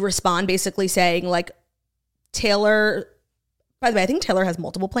rep did respond basically saying, like, by the way, I think Taylor has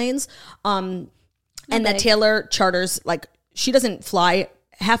multiple planes. And that Taylor charters, like, she doesn't fly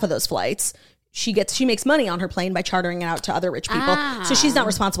half of those flights. She makes money on her plane by chartering it out to other rich people. So she's not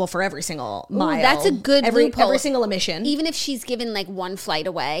responsible for every single mile. Ooh, that's a good loophole. Every single emission. Even if she's given like one flight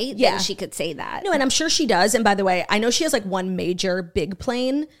away, then she could say that. No, and I'm sure she does. And by the way, I know she has like one major big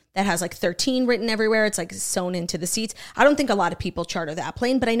plane that has like 13 written everywhere. It's like sewn into the seats. I don't think a lot of people charter that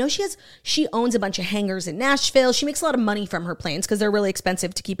plane, but I know she owns a bunch of hangars in Nashville. She makes a lot of money from her planes because they're really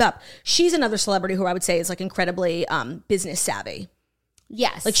expensive to keep up. She's another celebrity who I would say is like incredibly business savvy.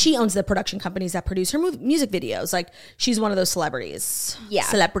 Yes. Like she owns the production companies that produce her music videos. Like she's one of those celebrities. Yeah.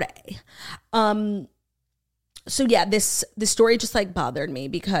 Celebrity. So yeah, this story just like bothered me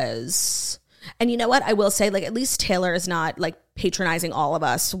because, and you know what? I will say like at least Taylor is not like patronizing all of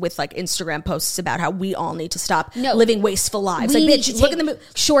us with like Instagram posts about how we all need to stop living wasteful lives. Like bitch, look in the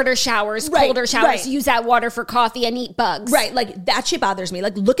shorter showers, colder showers, use that water for coffee and eat bugs. Right. Like that shit bothers me.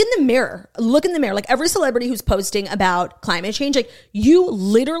 Like look in the mirror. Like every celebrity who's posting about climate change, like you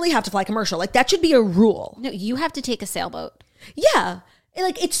literally have to fly commercial. Like that should be a rule. No, you have to take a sailboat. Yeah.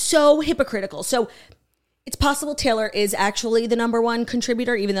 Like it's so hypocritical. So it's possible Taylor is actually the number one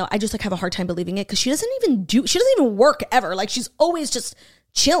contributor, even though I just like have a hard time believing it because she doesn't even work ever. Like she's always just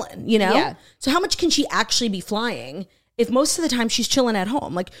chilling, you know? Yeah. So how much can she actually be flying if most of the time she's chilling at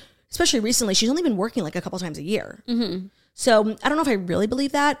home? Like, especially recently, she's only been working like a couple times a year. Mm-hmm. So I don't know if I really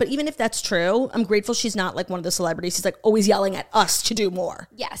believe that, but even if that's true, I'm grateful she's not like one of the celebrities who's like always yelling at us to do more.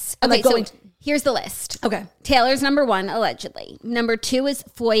 Yes. And okay, like so here's the list. Okay. Taylor's number one, allegedly. Number two is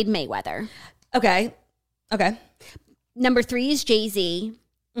Floyd Mayweather. Okay. Number 3 is Jay-Z.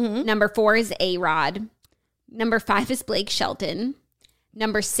 Mm-hmm. Number 4 is A-Rod. Number 5 is Blake Shelton.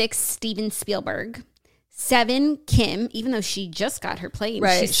 Number 6, Steven Spielberg. 7, Kim, even though she just got her plane.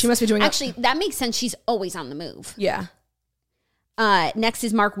 Right. She must be doing Actually, that makes sense. She's always on the move. Yeah. Next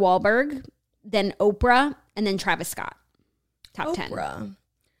is Mark Wahlberg. Then Oprah. And then Travis Scott. Top 10.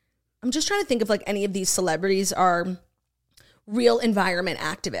 I'm just trying to think if like any of these celebrities are real environment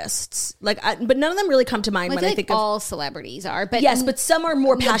activists. But none of them really come to mind when I think of all celebrities are. But yes, but some are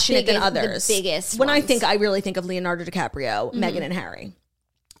more passionate than others. The biggest when ones. I really think of Leonardo DiCaprio, Meghan and Harry.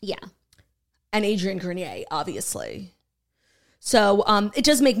 Yeah. And Adrienne Grenier, obviously. So it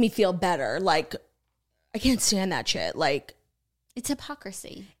does make me feel better. Like, I can't stand that shit. Like, it's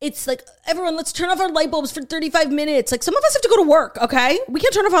hypocrisy. It's like, everyone, let's turn off our light bulbs for 35 minutes. Like, some of us have to go to work, okay? We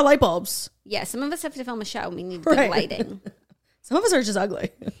can't turn off our light bulbs. Yeah, some of us have to film a show. We need good lighting. Some of us are just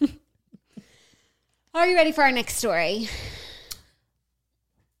ugly. Are you ready for our next story?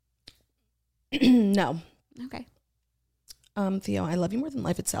 No. Okay. Theo, I love you more than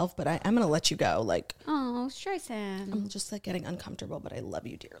life itself, but I'm going to let you go. Like, oh, Streisand. I'm just like getting uncomfortable, but I love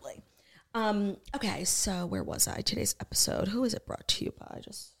you dearly. Okay, so where was I? Today's episode. Who is it brought to you by?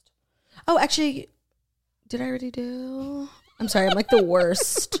 Oh, actually, did I already do? I'm sorry, I'm like the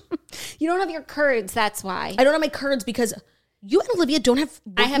worst. You don't have your curds, that's why. I don't have my curds because you and Olivia don't have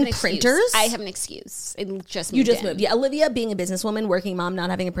printers. I have an excuse. I just moved You just moved. Yeah, Olivia being a businesswoman, working mom, not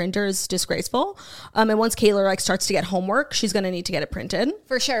having a printer is disgraceful. And once Kayla like starts to get homework, she's going to need to get it printed.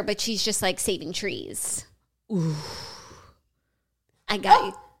 For sure, but she's just like saving trees. Ooh. I got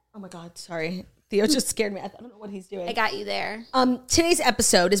you. Oh my God, sorry. Theo just scared me. I don't know what he's doing. I got you there. Today's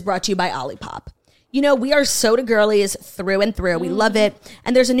episode is brought to you by Olipop. You know, we are soda girlies through and through. We love it.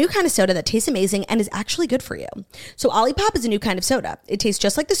 And there's a new kind of soda that tastes amazing and is actually good for you. So Olipop is a new kind of soda. It tastes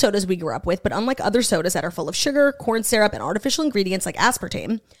just like the sodas we grew up with, but unlike other sodas that are full of sugar, corn syrup, and artificial ingredients like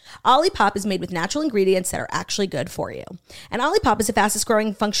aspartame, Olipop is made with natural ingredients that are actually good for you. And Olipop is the fastest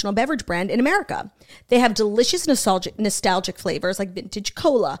growing functional beverage brand in America. They have delicious nostalgic flavors like vintage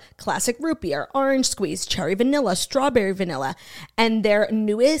cola, classic root beer, orange squeeze, cherry vanilla, strawberry vanilla, and their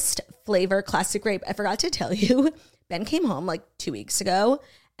newest flavor, classic grape. I forgot to tell you, Ben came home like 2 weeks ago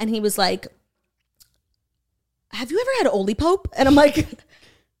and he was like, have you ever had Olipop? And I'm like,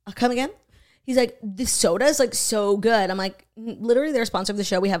 I'll come again. He's like, this soda is like so good. I'm like, literally they're a sponsor of the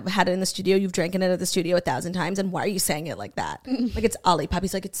show. We have had it in the studio. You've drank it at the studio 1,000 times. And why are you saying it like that? Like it's Olipop.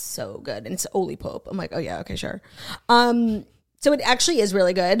 He's like, it's so good. And it's Olipop. I'm like, oh yeah, okay, sure. So it actually is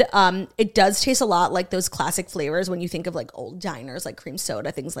really good. It does taste a lot like those classic flavors when you think of like old diners, like cream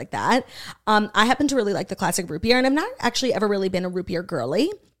soda, things like that. I happen to really like the classic root beer, and I've not actually ever really been a root beer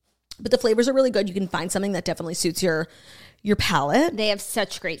girly, but the flavors are really good. You can find something that definitely suits your palate. They have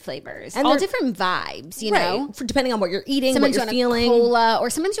such great flavors. And all different vibes, you know? Depending on what you're eating, sometimes what you're feeling. Cola, or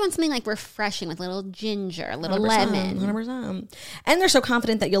sometimes you want something like refreshing with a little ginger, a little 100%, lemon. 100%. And they're so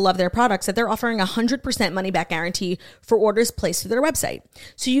confident that you'll love their products that they're offering 100% money back guarantee for orders placed through their website.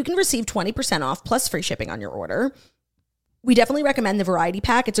 So you can receive 20% off plus free shipping on your order. We definitely recommend the variety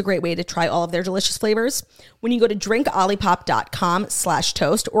pack. It's a great way to try all of their delicious flavors. When you go to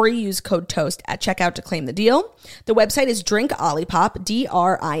drinkolipop.com/toast or you use code TOAST at checkout to claim the deal. The website is drinkolipop,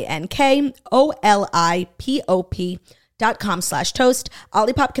 drinkolipop.com/toast.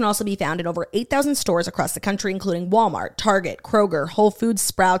 Olipop can also be found in over 8,000 stores across the country, including Walmart, Target, Kroger, Whole Foods,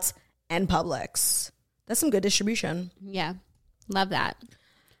 Sprouts, and Publix. That's some good distribution. Yeah, love that.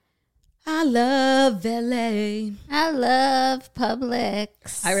 I love LA. I love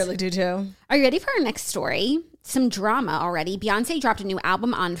Publix. I really do too. Are you ready for our next story? Some drama already. Beyonce dropped a new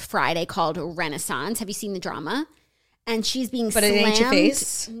album on Friday called Renaissance. Have you seen the drama? And she's being slammed. But it ain't your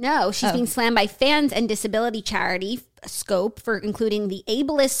face? No, she's being slammed by fans and disability charity Scope for including the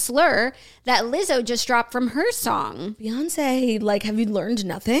ableist slur that Lizzo just dropped from her song. Beyonce, like, have you learned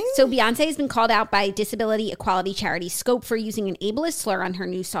nothing? So Beyonce has been called out by disability equality charity Scope for using an ableist slur on her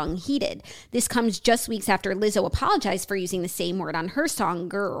new song, Heated. This comes just weeks after Lizzo apologized for using the same word on her song,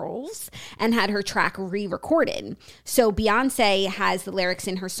 Girls, and had her track re-recorded. So Beyonce has the lyrics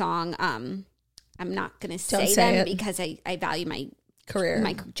in her song, I'm not going to say them because I value my career,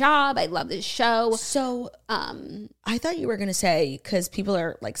 my job. I love this show. So I thought you were going to say, because people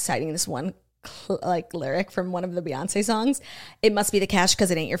are like citing this one like lyric from one of the Beyonce songs, it must be the cash because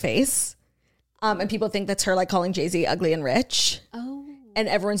it ain't your face. And people think that's her like calling Jay-Z ugly and rich. Oh. And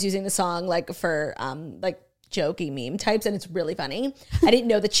everyone's using the song like for like jokey meme types, and it's really funny. I didn't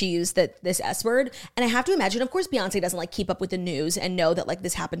know that she used this S word, and I have to imagine, of course, Beyonce doesn't like keep up with the news and know that like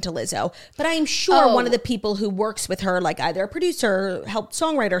this happened to Lizzo, but I am sure one of the people who works with her, like either a producer, help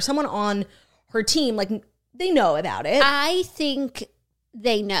songwriter, someone on her team, like they know about it. I think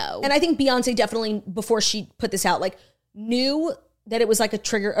they know, and I think Beyonce definitely, before she put this out, like knew that it was like a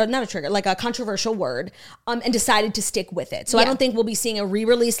trigger, not a trigger, like a controversial word, and decided to stick with it. So I don't think we'll be seeing a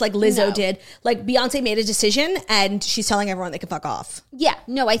re-release like Lizzo did. Like Beyonce made a decision and she's telling everyone they can fuck off. Yeah,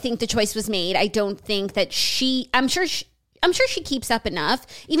 no, I think the choice was made. I don't think that I'm sure I'm sure she keeps up enough.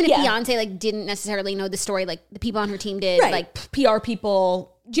 Even if Beyonce like didn't necessarily know the story, like the people on her team did, like PR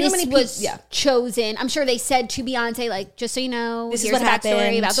people. Do you know how many was chosen? I'm sure they said to Beyonce, like, just so you know, this here's is what a backstory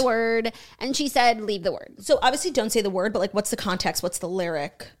happened about the word. And she said, leave the word. So obviously don't say the word, but like what's the context? What's the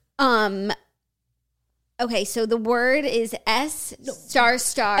lyric? Okay, so the word is S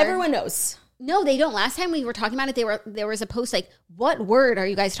 ***. Everyone knows. No, they don't. Last time we were talking about it, there was a post like, what word are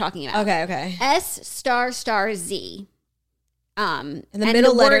you guys talking about? Okay. S***Z. And the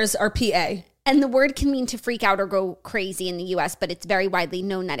middle letters are PA. And the word can mean to freak out or go crazy in the US, but it's very widely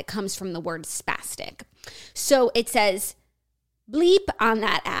known that it comes from the word spastic. So it says, bleep on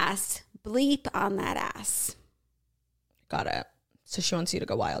that ass, bleep on that ass. Got it. So she wants you to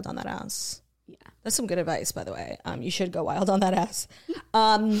go wild on that ass. Yeah. That's some good advice, by the way. You should go wild on that ass.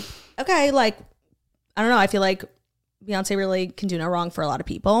 Okay, like, I don't know. I feel like Beyonce really can do no wrong for a lot of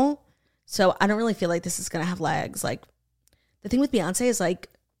people. So I don't really feel like this is going to have legs. Like, the thing with Beyonce is like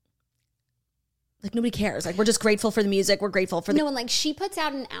nobody cares. Like, we're just grateful for the music. We're grateful for the... No, and like she puts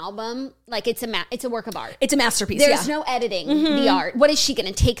out an album, like it's a work of art. It's a masterpiece. There's no editing the art. What is she going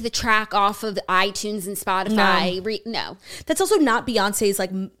to take the track off of iTunes and Spotify? No. That's also not Beyonce's like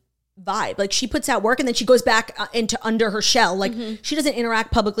vibe. Like, she puts out work and then she goes back into under her shell. Like, she doesn't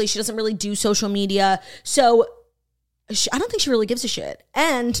interact publicly. She doesn't really do social media. So I don't think she really gives a shit.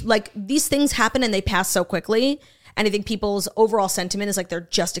 And like, these things happen and they pass so quickly. And I think people's overall sentiment is like they're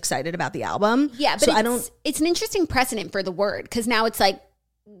just excited about the album. Yeah, but it's an interesting precedent for the word, because now it's like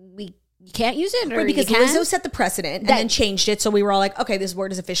you can't use it, or because you can. Lizzo set the precedent and then changed it, so we were all like, okay, this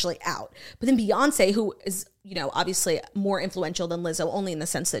word is officially out. But then Beyonce, who is, you know, obviously more influential than Lizzo, only in the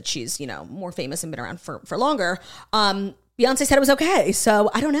sense that she's, you know, more famous and been around for longer. Beyonce said it was okay.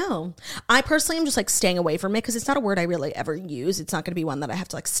 So I don't know. I personally am just like staying away from it because it's not a word I really ever use. It's not going to be one that I have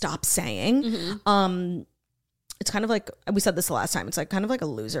to like stop saying. It's kind of like, we said this the last time, it's like kind of like a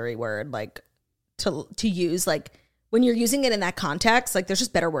losery word, like to use, like when you're using it in that context, like there's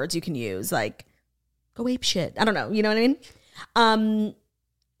just better words you can use, like go ape shit. I don't know. You know what I mean?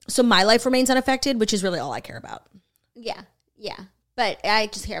 So my life remains unaffected, which is really all I care about. Yeah. But I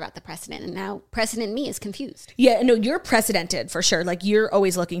just care about the precedent, and now precedent me is confused. Yeah, no, you're precedented for sure. Like, you're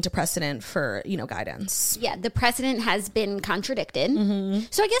always looking to precedent for, you know, guidance. Yeah, the precedent has been contradicted.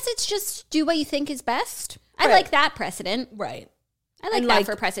 So I guess it's just do what you think is best. I like that precedent. Right. I like that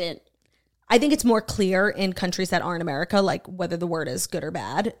for precedent. I think it's more clear in countries that aren't America, like whether the word is good or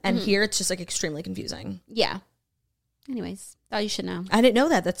bad. And here it's just like extremely confusing. Yeah. Anyways, thought you should know. I didn't know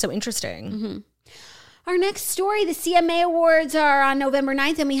that. That's so interesting. Our next story, the CMA Awards are on November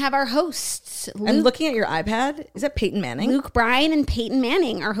 9th, and we have our hosts. I'm looking at your iPad. Is that Peyton Manning? Luke Bryan and Peyton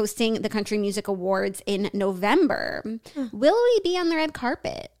Manning are hosting the Country Music Awards in November. Will we be on the red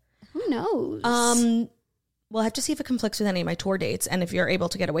carpet? Who knows? We'll have to see if it conflicts with any of my tour dates and if you're able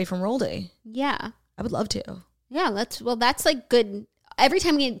to get away from Roll Day. Yeah. I would love to. Yeah, that's like good. Every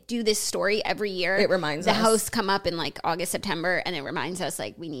time we do this story every year, it reminds us. The hosts come up in like August, September, and it reminds us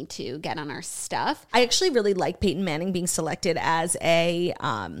like we need to get on our stuff. I actually really like Peyton Manning being selected as a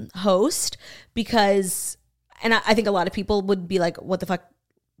host because, and I think a lot of people would be like, what the fuck,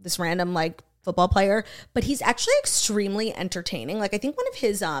 this random like football player, but he's actually extremely entertaining. Like, I think one of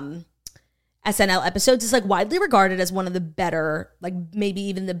his SNL episodes is like widely regarded as one of the better, like maybe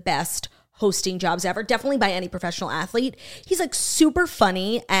even the best hosting jobs ever, definitely by any professional athlete. He's like super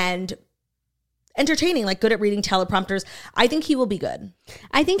funny and entertaining, like good at reading teleprompters. I think he will be good.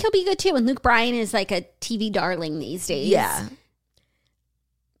 I think he'll be good too. And Luke Bryan is like a TV darling these days. Yeah.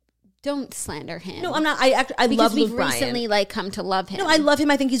 Don't slander him. No, I'm not. I love Luke Bryan. Because we've recently like come to love him. No, I love him.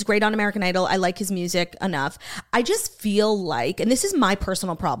 I think he's great on American Idol. I like his music enough. I just feel like, and this is my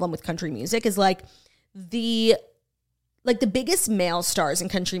personal problem with country music, is like the biggest male stars in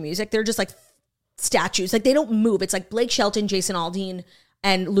country music, they're just like statues. Like, they don't move. It's like Blake Shelton, Jason Aldean,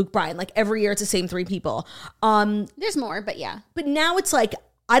 and Luke Bryan. Like, every year it's the same three people. There's more, but yeah. But now it's like,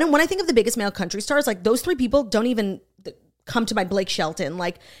 when I think of the biggest male country stars, like those three people don't even come to my Blake Shelton.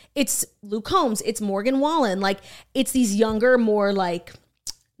 Like, it's Luke Combs, it's Morgan Wallen. Like, it's these younger, more like,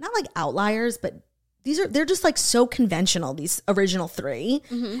 not like outliers, but they're just like so conventional, these original three.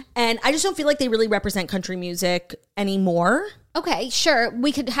 And I just don't feel like they really represent country music anymore. Okay, sure.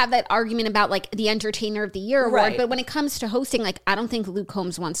 We could have that argument about like the Entertainer of the Year award, Right. but when it comes to hosting, like I don't think Luke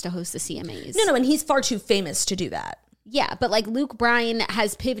Combs wants to host the CMAs. No, and he's far too famous to do that. Yeah, but like Luke Bryan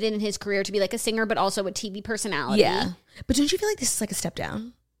has pivoted in his career to be like a singer, but also a TV personality. Yeah. But don't you feel like this is like a step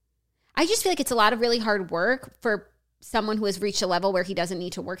down? I just feel like it's a lot of really hard work for someone who has reached a level where he doesn't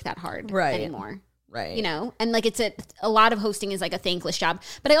need to work that hard anymore. Right. You know, and like it's a lot of hosting is like a thankless job.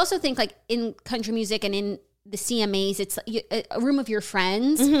 But I also think like in country music and in the CMAs, it's a room of your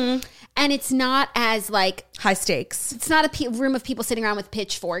friends, and it's not as like high stakes. It's not a room of people sitting around with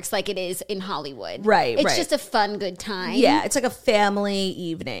pitchforks like it is in Hollywood. Right. It's just a fun, good time. Yeah, it's like a family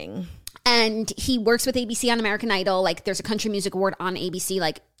evening. And he works with ABC on American Idol. Like, there's a country music award on ABC.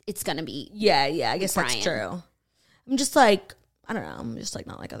 Like, it's gonna be. Yeah. I guess Brian. That's true. I'm just like, I don't know. I'm just like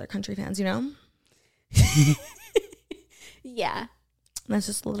not like other country fans, you know. Yeah. That's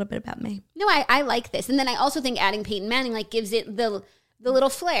just a little bit about me. No, I like this. And then I also think adding Peyton Manning like gives it the little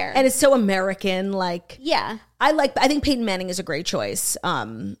flair. And it's so American, like. Yeah. I think Peyton Manning is a great choice.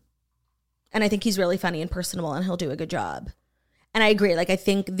 And I think he's really funny and personable and he'll do a good job. And I agree. Like, I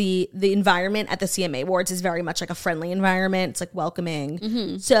think the environment at the CMA Awards is very much like a friendly environment. It's like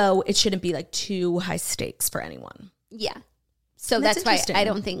welcoming. So it shouldn't be like too high stakes for anyone. Yeah. So that's why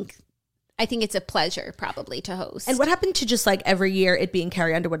I think it's a pleasure probably to host. And what happened to just like every year it being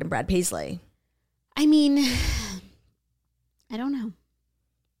Carrie Underwood and Brad Paisley? I mean, I don't know.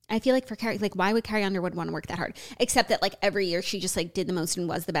 I feel like for Carrie, like, why would Carrie Underwood want to work that hard? Except that like every year she just like did the most and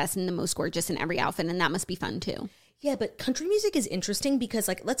was the best and the most gorgeous in every outfit. And that must be fun too. Yeah, but country music is interesting because,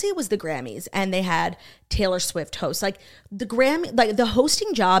 like, let's say it was the Grammys and they had Taylor Swift host. Like, the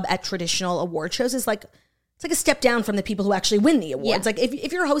hosting job at traditional award shows is like, it's like a step down from the people who actually win the awards. Yeah. Like,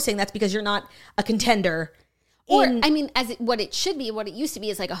 if you're hosting, that's because you're not a contender. What it should be, what it used to be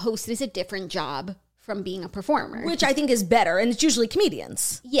is like a host is a different job from being a performer. Which I think is better, and it's usually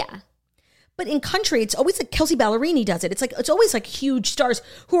comedians. Yeah. But in country, it's always like Kelsey Ballerini does it. It's always like huge stars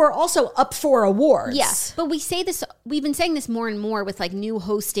who are also up for awards. Yeah. But we've been saying this more and more with like new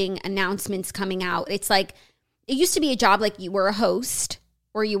hosting announcements coming out. It's like, it used to be a job like you were a host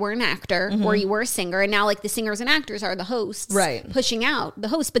or you were an actor or you were a singer. And now like the singers and actors are the hosts. Right. Pushing out the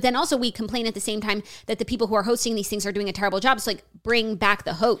host. But then also we complain at the same time that the people who are hosting these things are doing a terrible job. So like bring back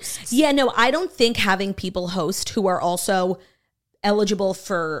the hosts. Yeah, no, I don't think having people host who are also eligible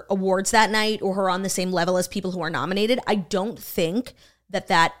for awards that night or who are on the same level as people who are nominated, I don't think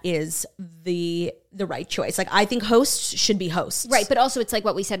that is the right choice. Like, I think hosts should be hosts. Right, but also it's like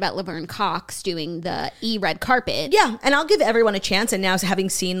what we said about Laverne Cox doing the red carpet. Yeah, and I'll give everyone a chance. And now having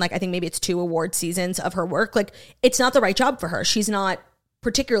seen, like, I think maybe it's 2 award seasons of her work, like, it's not the right job for her. She's not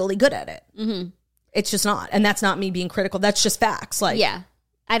particularly good at it. Mm-hmm. It's just not. And that's not me being critical. That's just facts. Like, yeah,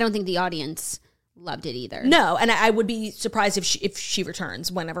 I don't think the audience loved it either. No, and I would be surprised if she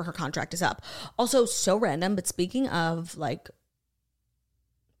returns whenever her contract is up. Also, so random, but speaking of like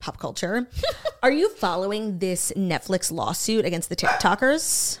pop culture, are you following this Netflix lawsuit against the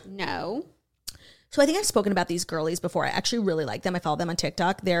TikTokers? No. So I think I've spoken about these girlies before. I actually really like them. I follow them on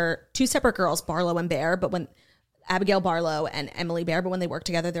TikTok. They're 2 separate girls, Barlow and Bear, but when Abigail Barlow and Emily Bear, but when they work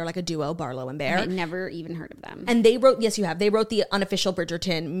together, they're like a duo, Barlow and Bear. I've never even heard of them. And they wrote, yes, you have. They wrote the unofficial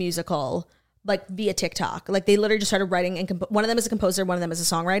Bridgerton musical like via TikTok. Like they literally just started writing and one of them is a composer, one of them is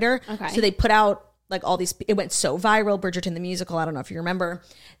a songwriter. Okay. So they put out like all these, it went so viral, Bridgerton the musical, I don't know if you remember.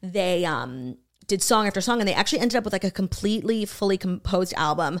 They did song after song and they actually ended up with like a completely fully composed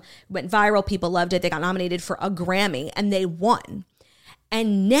album. Went viral, people loved it. They got nominated for a Grammy and they won.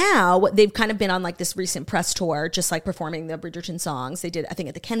 And now they've kind of been on like this recent press tour, just like performing the Bridgerton songs. They did, I think,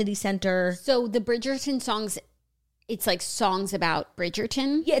 at the Kennedy Center. So the Bridgerton songs, it's like songs about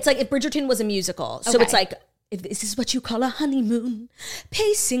Bridgerton? Yeah, it's like if Bridgerton was a musical. So it's like, if this is what you call a honeymoon,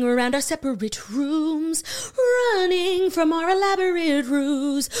 pacing around our separate rooms, running from our elaborate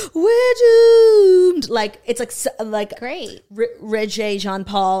ruse, we're doomed. Like, it's like great. Regé Jean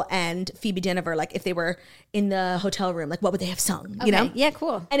Paul and Phoebe Dynevor, like if they were in the hotel room, like what would they have sung, you know? Yeah,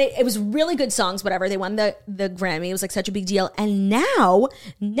 cool. And it was really good songs, whatever. They won the Grammy. It was like such a big deal. And now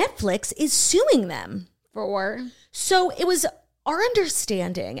Netflix is suing them. For? So it was our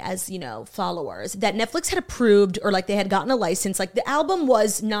understanding as, you know, followers that Netflix had approved or like they had gotten a license. Like the album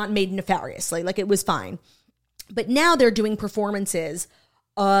was not made nefariously, like it was fine. But now they're doing performances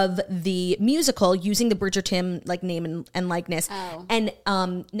of the musical using the Bridgerton like name and likeness. Oh. And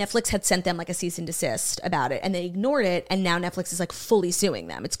Netflix had sent them like a cease and desist about it and they ignored it. And now Netflix is like fully suing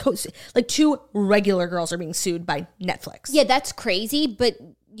them. It's like 2 regular girls are being sued by Netflix. Yeah, that's crazy. But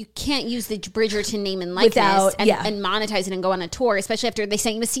you can't use the Bridgerton name and likeness and monetize it and go on a tour, especially after they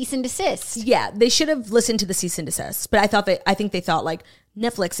sent you a cease and desist. Yeah, they should have listened to the cease and desist. But I think they thought like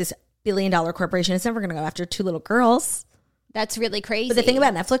Netflix is $1 billion corporation. It's never going to go after 2 little girls. That's really crazy. But the thing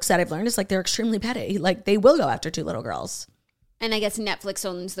about Netflix that I've learned is like they're extremely petty. Like they will go after 2 little girls. And I guess Netflix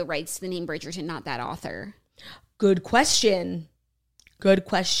owns the rights to the name Bridgerton, not that author. Good question. I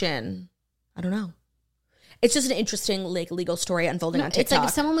don't know. It's just an interesting like legal story unfolding on TikTok. It's like if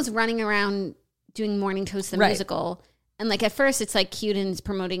someone was running around doing Morning Toast the musical, and like at first it's like cute and it's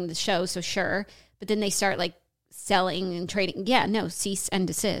promoting the show, so sure. but then they start like selling and trading. Yeah, no, cease and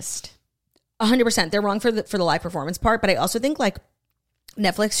desist. 100%. They're wrong for the live performance part, but I also think like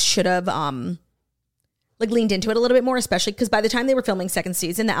Netflix should have like leaned into it a little bit more, especially because by the time they were filming second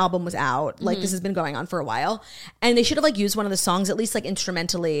season, the album was out. Like this has been going on for a while, and they should have like used one of the songs at least like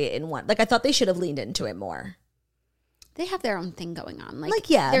instrumentally in one. Like I thought they should have leaned into it more. They have their own thing going on. Like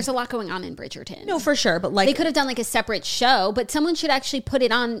yeah, there's a lot going on in Bridgerton. No, for sure, but like they could have done like a separate show, but someone should actually put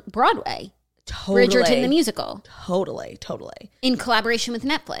it on Broadway. Totally. Bridgerton the musical. Totally. In collaboration with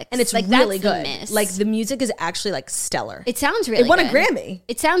Netflix. And it's like, really that's good. Like the music is actually like stellar. It sounds really good. It won a Grammy.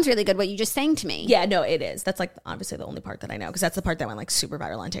 It sounds really good what you just sang to me. Yeah, no, it is. That's like obviously the only part that I know because that's the part that went like super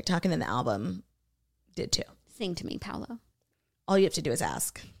viral on TikTok and then the album did too. Sing to me, Paolo. All you have to do is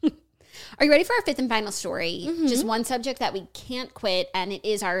ask. Are you ready for our fifth and final story? Just one subject that we can't quit, and it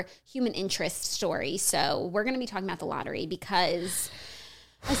is our human interest story. So we're going to be talking about the lottery because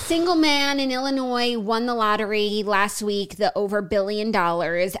a single man in Illinois won the lottery last week, the over $1 billion.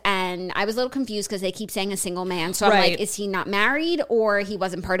 And I was a little confused because they keep saying a single man. So I'm like, is he not married or he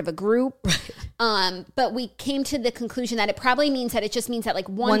wasn't part of a group? Right. But we came to the conclusion that it probably means that it just means that like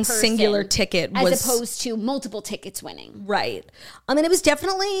one person, singular ticket was, as opposed to multiple tickets winning. Right. I mean, it was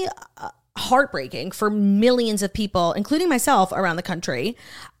definitely heartbreaking for millions of people, including myself, around the country.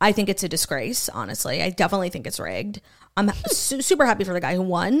 I think it's a disgrace, honestly. I definitely think it's rigged. I'm super happy for the guy who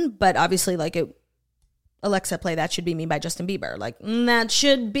won, but obviously, like, Alexa, play That Should Be Me by Justin Bieber. Like, that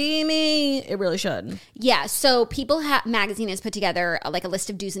should be me. It really should. Yeah. So People magazine has put together like a list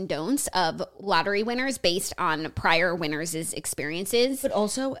of do's and don'ts of lottery winners based on prior winners' experiences. But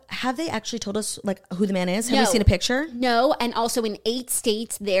also, have they actually told us like who the man is? Have we seen a picture? No. And also in 8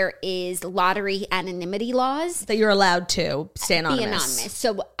 states, there is lottery anonymity laws. That you're allowed to stay anonymous. Be anonymous.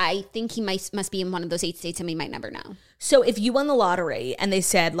 So I think he must be in one of those 8 states and we might never know. So if you won the lottery and they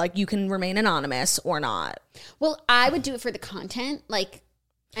said, like, you can remain anonymous or not. Well, I would do it for the content, like,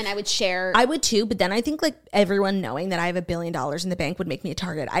 and I would share. I would too, but then I think, like, everyone knowing that I have $1 billion in the bank would make me a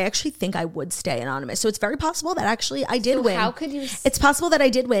target. I actually think I would stay anonymous. So it's very possible that actually I did win. How could you? It's possible that I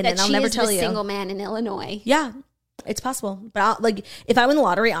did win, and I'll never tell you. That she is the single man in Illinois. Yeah, it's possible. But, like, if I win the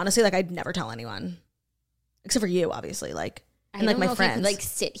lottery, honestly, like, I'd never tell anyone. Except for you, obviously, like. And like my friends, you could, like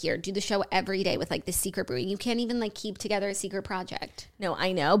sit here, do the show every day with like the secret brewery. You can't even like keep together a secret project. No,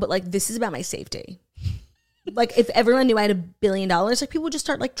 I know, but like this is about my safety. Like if everyone knew I had $1 billion, like people would just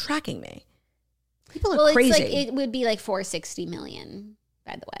start like tracking me. People are crazy. It's like, it would be like $460 million,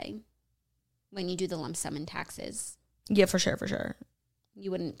 by the way, when you do the lump sum in taxes. Yeah, for sure. You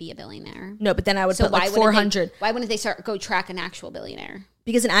wouldn't be a billionaire. No, but then I would put like 400. Why wouldn't they go track an actual billionaire?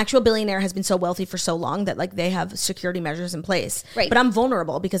 Because an actual billionaire has been so wealthy for so long that like they have security measures in place. Right. But I'm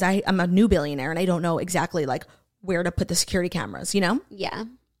vulnerable because I'm a new billionaire and I don't know exactly like where to put the security cameras, you know? Yeah.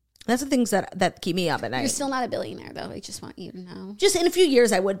 That's the things that keep me up at night. You're still not a billionaire though. I just want you to know. Just in a few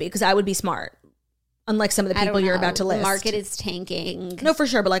years I would be because I would be smart. Unlike some of the people you're about to list. The market is tanking. No, for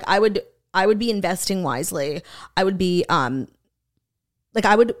sure. But like I would be investing wisely. I would be like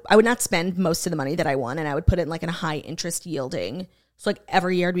I would not spend most of the money that I won and I would put it in like in a high interest yielding. So like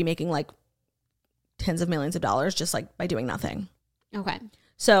every year I'd be making like tens of millions of dollars just like by doing nothing. Okay.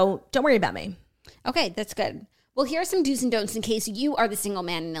 So don't worry about me. Okay, that's good. Well, here are some do's and don'ts in case you are the single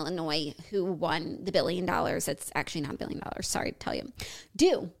man in Illinois who won the $1 billion. That's actually not $1 billion. Sorry to tell you.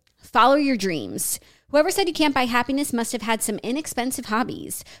 Do follow your dreams. Whoever said you can't buy happiness must have had some inexpensive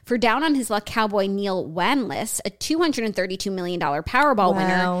hobbies. For down on his luck cowboy Neil Wanless, a $232 million Powerball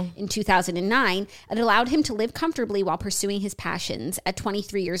winner in 2009, it allowed him to live comfortably while pursuing his passions. At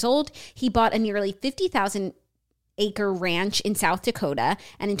 23 years old, he bought a nearly 50,000 acre ranch in South Dakota.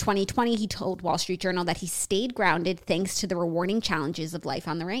 And in 2020, he told Wall Street Journal that he stayed grounded thanks to the rewarding challenges of life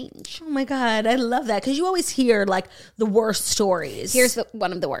on the range. Oh my God, I love that. Because you always hear like the worst stories. Here's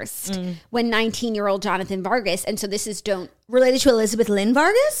one of the worst. When 19-year-old Jonathan Vargas, and so this is don't... Related to Elizabeth Lynn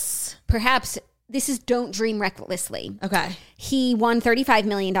Vargas? Perhaps. This is don't dream recklessly. Okay. He won $35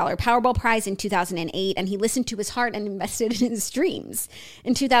 million Powerball prize in 2008, and he listened to his heart and invested in his dreams.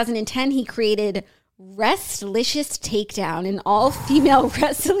 In 2010, he created Restlicious Takedown, an all-female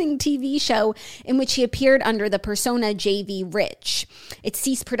wrestling TV show in which he appeared under the persona JV Rich. It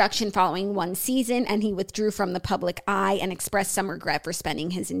ceased production following 1 season, and he withdrew from the public eye and expressed some regret for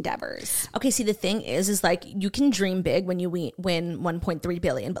spending his endeavors. Okay, see, the thing is like you can dream big when you win $1.3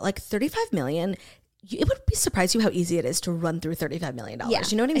 billion, but like $35 million, it would be surprised you how easy it is to run through $35 million. Yeah,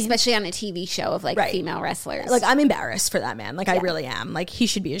 you know what I mean? Especially on a TV show of like female wrestlers. Like I'm embarrassed for that man. Like I really am. Like he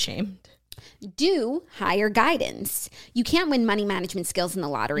should be ashamed. Do hire guidance. You can't win money management skills in the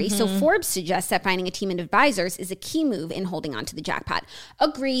lottery, so Forbes suggests that finding a team of advisors is a key move in holding on to the jackpot.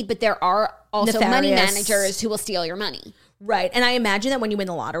 Agreed, but there are also money managers who will steal your money. Right. And I imagine that when you win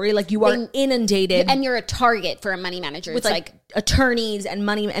the lottery, like you are inundated. And you're a target for a money manager. With like attorneys and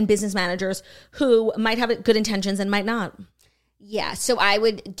money and business managers who might have good intentions and might not. Yeah. So I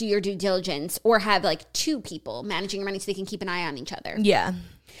would do your due diligence or have like 2 people managing your money so they can keep an eye on each other. Yeah.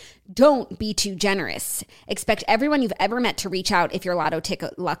 Don't be too generous. Expect everyone you've ever met to reach out if your lotto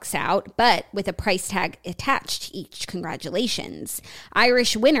ticket lucks out, but with a price tag attached to each. Congratulations.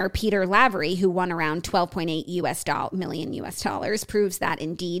 Irish winner Peter Lavery, who won around $12.8 million, proves that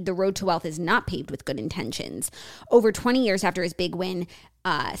indeed the road to wealth is not paved with good intentions. Over 20 years after his big win,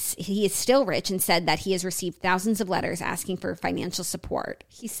 he is still rich and said that he has received thousands of letters asking for financial support.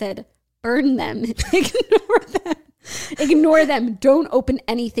 He said, burn them, ignore them. Ignore them. Don't open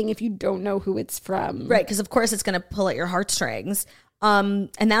anything if you don't know who it's from. Right, because of course it's going to pull at your heartstrings. And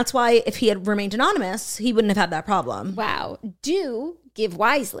that's why if he had remained anonymous, he wouldn't have had that problem. Wow. Do give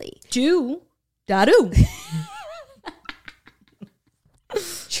wisely. Do. Da-do.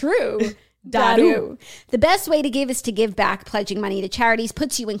 True. Da-do. The best way to give is to give back. Pledging money to charities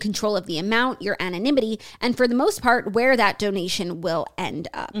puts you in control of the amount, your anonymity, and for the most part, where that donation will end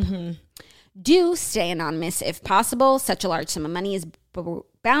up. Do stay anonymous if possible. Such a large sum of money is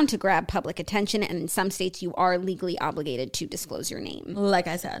bound to grab public attention, and in some states you are legally obligated to disclose your name. Like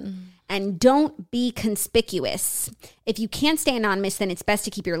I said. And don't be conspicuous. If you can't stay anonymous, then it's best to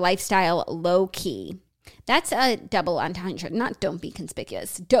keep your lifestyle low key. That's a double entendre. Not don't be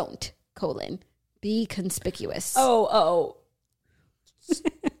conspicuous. Don't, be conspicuous. Oh.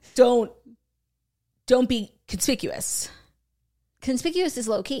 Don't be conspicuous. Conspicuous is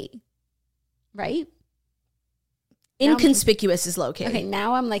low key. Right? Inconspicuous is low key. Okay,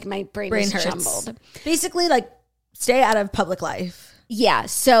 now I'm like, my brain is jumbled. Basically, like, stay out of public life. Yeah.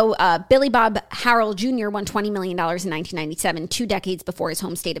 So Billy Bob Harrell Jr. won $20 million in 1997, 2 decades before his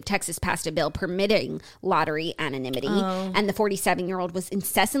home state of Texas passed a bill permitting lottery anonymity. And the 47-year-old was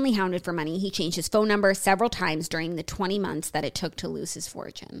incessantly hounded for money. He changed his phone number several times during the 20 months that it took to lose his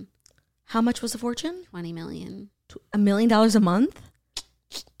fortune. How much was the fortune? $20 million. $1 million a month?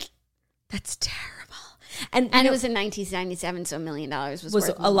 That's terrible. And it was in 1997, so $1 million was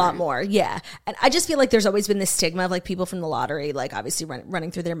worth a lot more. Yeah. And I just feel like there's always been this stigma of like people from the lottery, like obviously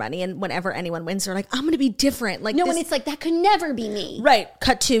running through their money. And whenever anyone wins, they're like, I'm going to be different. Like, no, and it's like, that could never be me. Right.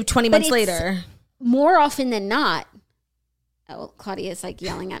 Cut to 20 months later. More often than not. Oh, Claudia is like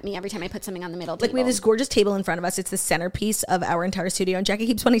yelling at me every time I put something on the middle table. Like, we have this gorgeous table in front of us. It's the centerpiece of our entire studio. And Jackie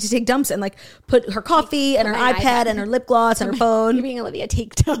keeps wanting to take dumps and like put her coffee and her iPad and her lip gloss and her phone. You're being Olivia,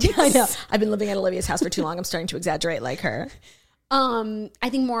 take dumps. I know. I've been living at Olivia's house for too long. I'm starting to exaggerate like her. I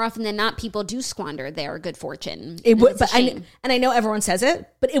think more often than not, people do squander their good fortune. It would, but I know everyone says it,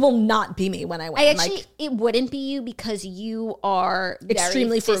 but it will not be me when I win. It wouldn't be you because you are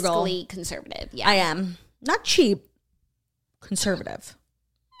extremely very frugal, fiscally conservative. Yeah, I am not cheap. Conservative.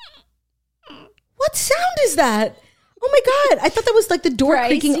 What sound is that? Oh my God. I thought that was like the door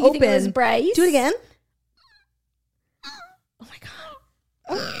creaking open. Think it was Bryce? Do it again. Oh my God.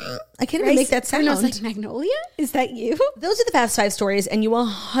 I can't even make that sound. I was like, Magnolia? Is that you? Those are the Fast 5 stories, and you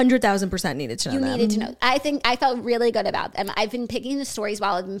 100,000% needed to know them. You needed to know. I think I felt really good about them. I've been picking the stories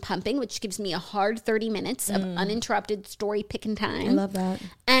while I've been pumping, which gives me a hard 30 minutes of uninterrupted story picking time. I love that.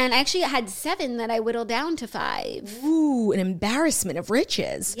 And I actually had 7 that I whittled down to 5. Ooh, an embarrassment of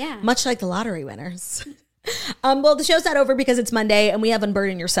riches. Yeah. Much like the lottery winners. Well, the show's not over because it's Monday, and we have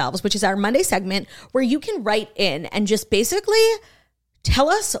Unburden Yourselves, which is our Monday segment where you can write in and just basically tell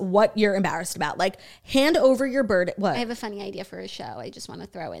us what you're embarrassed about. Like, hand over your burden. What? I have a funny idea for a show I just want to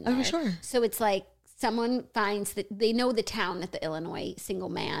throw in there. Oh, sure. So it's like someone finds that they know the town at the Illinois single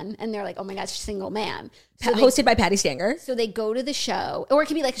man, and they're like, oh my gosh, single man. So hosted by Patty Stanger. So they go to the show, or it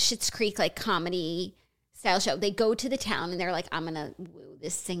could be like a Schitt's Creek, like comedy style show. They go to the town and they're like, I'm going to woo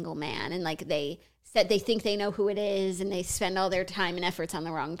this single man. And like they think they know who it is, and they spend all their time and efforts on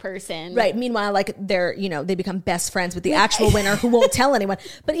the wrong person. Right. Meanwhile, like they become best friends with the actual winner who won't tell anyone.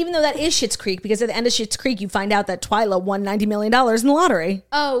 But even though that is Schitt's Creek, because at the end of Schitt's Creek, you find out that Twyla won $90 million in the lottery.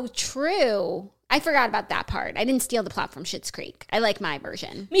 Oh, true. I forgot about that part. I didn't steal the plot from Schitt's Creek. I like my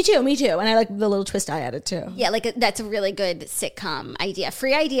version. Me too. And I like the little twist I added too. Yeah, like that's a really good sitcom idea.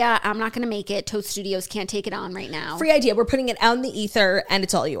 Free idea. I'm not going to make it. Toast Studios can't take it on right now. Free idea. We're putting it out in the ether and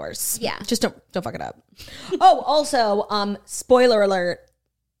it's all yours. Yeah. Just don't fuck it up. Oh, also, spoiler alert.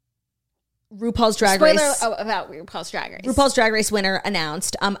 RuPaul's Drag Race. Spoiler about RuPaul's Drag Race. RuPaul's Drag Race winner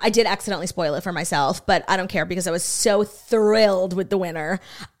announced. I did accidentally spoil it for myself, but I don't care because I was so thrilled with the winner.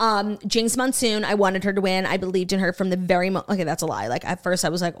 Jinx Monsoon, I wanted her to win. I believed in her from the very okay, that's a lie. Like at first I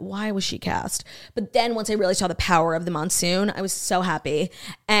was like, why was she cast? But then once I really saw the power of the Monsoon, I was so happy.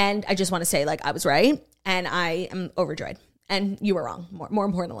 And I just want to say, like, I was right and I am overjoyed. And you were wrong, more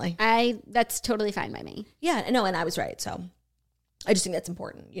importantly. That's totally fine by me. Yeah, no, and I was right. So I just think that's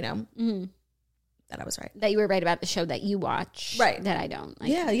important, you know? Mm-hmm. That I was right. That you were right about the show that you watch. Right. That I don't.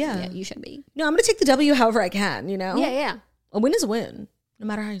 Like, yeah. You should be. No, I'm going to take the W however I can, you know? Yeah. A win is a win, no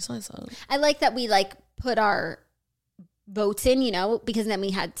matter how you slice it. I like that we like put our votes in, you know, because then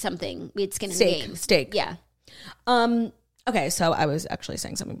we had something. We had skin in the game. Steak. Yeah. Okay, so I was actually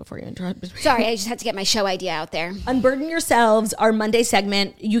saying something before you interrupted me. Sorry, I just had to get my show idea out there. Unburden Yourselves, our Monday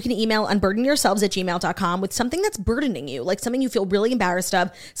segment. You can email unburdenyourselves@gmail.com with something that's burdening you, like something you feel really embarrassed of,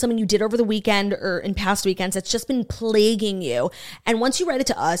 something you did over the weekend or in past weekends that's just been plaguing you. And once you write it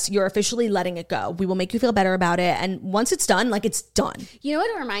to us, you're officially letting it go. We will make you feel better about it. And once it's done, like it's done. You know what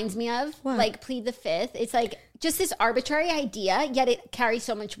it reminds me of? What? Like Plead the Fifth. It's like just this arbitrary idea, yet it carries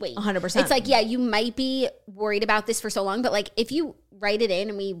so much weight. 100%. It's like, yeah, you might be worried about this for so long, but like if you write it in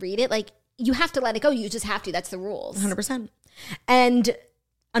and we read it, like you have to let it go. You just have to. That's the rules. 100%. And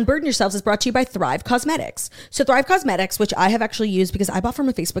Unburden Yourselves is brought to you by Thrive Cosmetics. So Thrive Cosmetics, which I have actually used because I bought from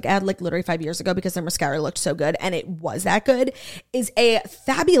a Facebook ad like literally 5 years ago because their mascara looked so good and it was that good, is a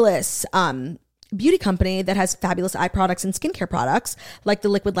fabulous beauty company that has fabulous eye products and skincare products like the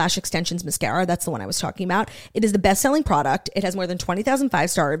Liquid Lash Extensions Mascara. That's the one I was talking about. It is the best-selling product. It has more than 20,000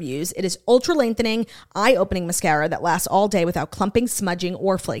 five-star reviews. It is ultra-lengthening, eye-opening mascara that lasts all day without clumping, smudging,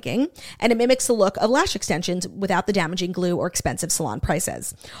 or flaking. And it mimics the look of lash extensions without the damaging glue or expensive salon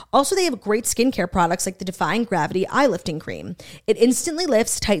prices. Also, they have great skincare products like the Defying Gravity Eye Lifting Cream. It instantly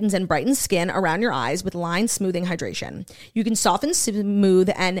lifts, tightens, and brightens skin around your eyes with line-smoothing hydration. You can soften, smooth,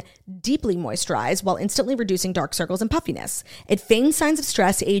 and deeply moisturize while instantly reducing dark circles and puffiness. It feigns signs of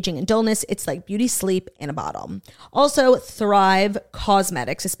stress, aging, and dullness. It's like beauty sleep in a bottle. Also, Thrive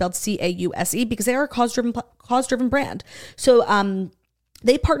Cosmetics is spelled C-A-U-S-E because they are a cause-driven brand. So,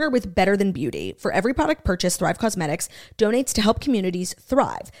 they partner with Better Than Beauty. For every product purchased, Thrive Cosmetics donates to help communities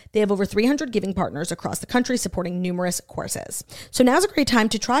thrive. They have over 300 giving partners across the country supporting numerous courses. So now's a great time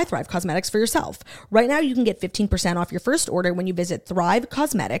to try Thrive Cosmetics for yourself. Right now, you can get 15% off your first order when you visit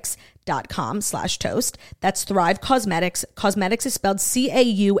thrivecosmetics.com/toast. That's Thrive Cosmetics. Cosmetics is spelled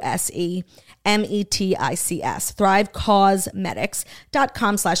C-A-U-S-E. METICS.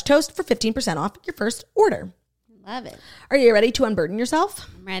 thrivecosmetics.com/toast for 15% off your first order. Love it. Are you ready to unburden yourself?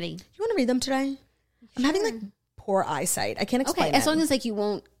 I'm ready. You want to read them today? Sure. I'm having like poor eyesight. I can't explain. Okay, as long as like you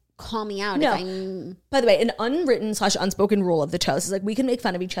won't call me out. No. If I'm... By the way, an unwritten/unspoken rule of the toast is like we can make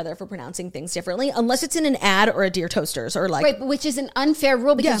fun of each other for pronouncing things differently unless it's in an ad or a Dear Toasters or like... Right, which is an unfair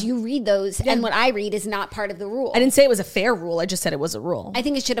rule because you read those and what I read is not part of the rule. I didn't say it was a fair rule. I just said it was a rule. I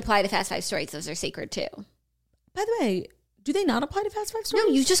think it should apply to Fast Five Stories. Those are sacred too. By the way, do they not apply to Fast Five Stories?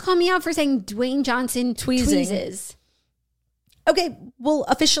 No, you just call me out for saying Dwayne Johnson tweezes. Okay, we'll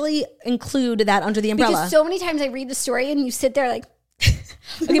officially include that under the umbrella. Because so many times I read the story and you sit there like,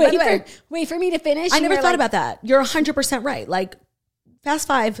 okay, by the way, wait for me to finish. I never thought about that. You're 100% right. Like Fast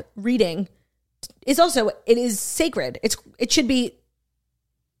Five reading is also, it is sacred. It should be.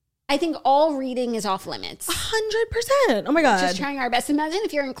 I think all reading is off limits. 100%. Oh my God. Just trying our best. Imagine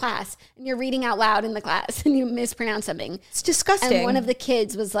if you're in class and you're reading out loud in the class and you mispronounce something. It's disgusting. And one of the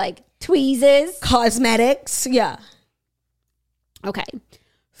kids was like, tweezes. Cosmetics. Yeah. Okay.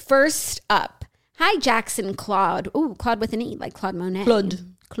 First up. Hi, Jackson Claude. Ooh, Claude with an E, like Claude Monet. Claude.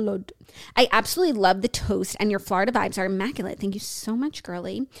 I absolutely love the toast and your Florida vibes are immaculate. Thank you so much,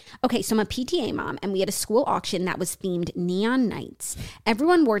 girly. Okay, so I'm a PTA mom and we had a school auction that was themed neon nights.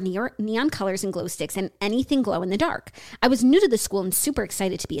 Everyone wore neon colors and glow sticks and anything glow in the dark. I was new to the school and super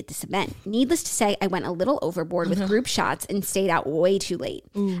excited to be at this event. Needless to say, I went a little overboard with group shots and stayed out way too late.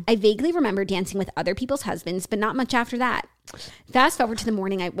 I vaguely remember dancing with other people's husbands, but not much after that. Fast forward to the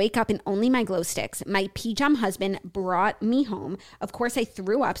morning, I wake up in only my glow sticks. My pajama husband brought me home. Of course, I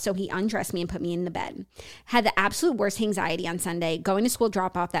threw up, so he undressed me and put me in the bed. Had the absolute worst anxiety on Sunday. Going to school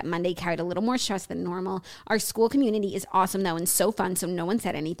drop-off that Monday carried a little more stress than normal. Our school community is awesome, though, and so fun, so no one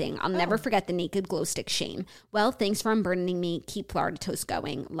said anything. I'll never forget the naked glow stick shame. Well, thanks for unburdening me. Keep Florida Toast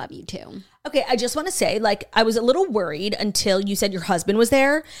going. Love you, too. Okay, I just want to say, like, I was a little worried until you said your husband was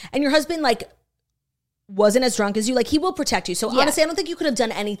there, and your husband, like, wasn't as drunk as you, like, he will protect you. So honestly, I don't think you could have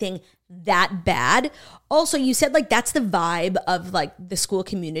done anything that bad. Also, you said, like, that's the vibe of, like, the school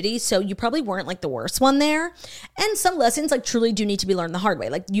community. So you probably weren't, like, the worst one there. And some lessons, like, truly do need to be learned the hard way.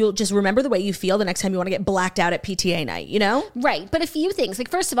 Like, you'll just remember the way you feel the next time you want to get blacked out at PTA night, you know? Right. But a few things. Like,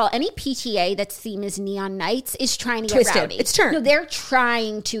 first of all, any PTA that's theme is neon nights is trying to get rowdy. It's turned. No, they're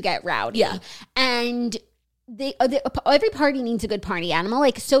trying to get rowdy. Yeah. And every party needs a good party animal.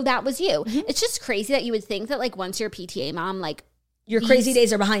 Like, so that was you. Mm-hmm. It's just crazy that you would think that, like, once you're a PTA mom, like, your crazy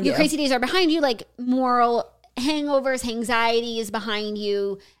days are behind you. Your crazy days are behind you. Like, moral hangovers, anxiety is behind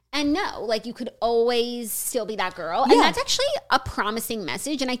you. And no, like, you could always still be that girl. And that's actually a promising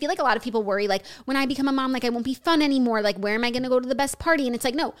message. And I feel like a lot of people worry, like, when I become a mom, like, I won't be fun anymore. Like, where am I going to go to the best party? And it's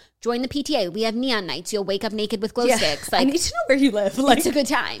like, no, join the PTA. We have neon nights. You'll wake up naked with glow sticks. Like, I need to know where you live. Like, it's a good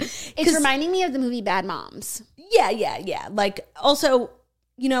time. It's reminding me of the movie Bad Moms. Yeah. Like, also,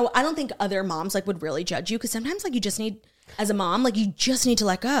 you know, I don't think other moms, like, would really judge you. Because sometimes, like, you just need, as a mom, like, you just need to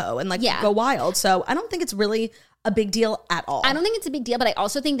let go and, like, go wild. So I don't think it's really a big deal at all. I don't think it's a big deal, but I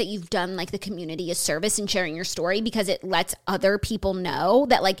also think that you've done, like, the community a service in sharing your story, because it lets other people know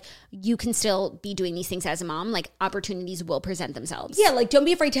that, like, you can still be doing these things as a mom. Like, opportunities will present themselves. Yeah, like, don't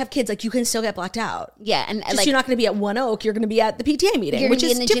be afraid to have kids. Like, you can still get blacked out. Yeah, and just, like, you're not going to be at One Oak. You're going to be at the PTA meeting, you're which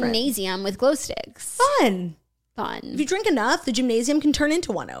is in the different. gymnasium with glow sticks. Fun. If you drink enough, the gymnasium can turn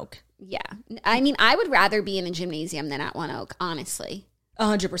into One Oak. Yeah, I mean, I would rather be in a gymnasium than at One Oak, honestly.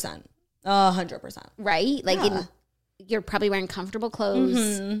 100%. 100%. Right? Like, you're probably wearing comfortable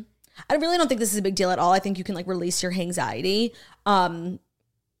clothes. Mm-hmm. I really don't think this is a big deal at all. I think you can, like, release your anxiety, and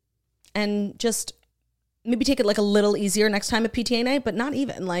just maybe take it, like, a little easier next time at PTA night, but not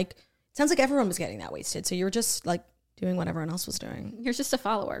even. Like, it sounds like everyone was getting that wasted, so you were just, like, doing what everyone else was doing. You're just a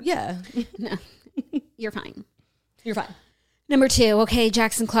follower. Yeah. No, you're fine. You're fine. Number 2, okay,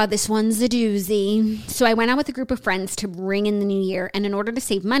 Jackson Claude, this one's a doozy. So I went out with a group of friends to ring in the new year, and in order to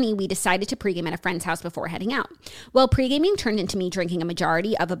save money, we decided to pregame at a friend's house before heading out. Well, pregaming turned into me drinking a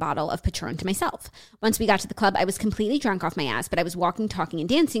majority of a bottle of Patron to myself. Once we got to the club, I was completely drunk off my ass, but I was walking, talking, and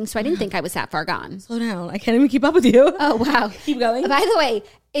dancing, so I didn't think I was that far gone. Slow down. I can't even keep up with you. Oh, wow. Keep going. By the way,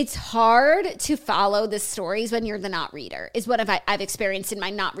 it's hard to follow the stories when you're the not reader, is what I've experienced in my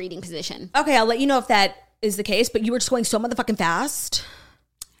not reading position. Okay, I'll let you know if that is the case, but you were just going so motherfucking fast.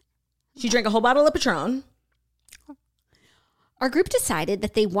 She drank a whole bottle of Patron. Our group decided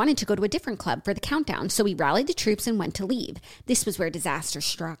that they wanted to go to a different club for the countdown, so we rallied the troops and went to leave. This was where disaster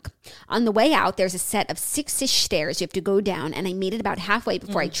struck. On the way out, there's a set of 6-ish stairs you have to go down, and I made it about halfway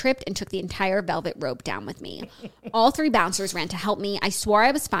before I tripped and took the entire velvet rope down with me. All 3 bouncers ran to help me. I swore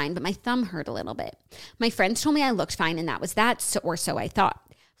I was fine, but my thumb hurt a little bit. My friends told me I looked fine, and that was that, or so I thought.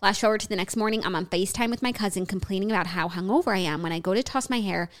 Flash forward to the next morning, I'm on FaceTime with my cousin complaining about how hungover I am when I go to toss my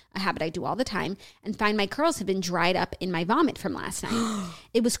hair, a habit I do all the time, and find my curls have been dried up in my vomit from last night.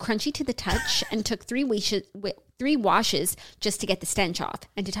 It was crunchy to the touch and took 3 washes just to get the stench off.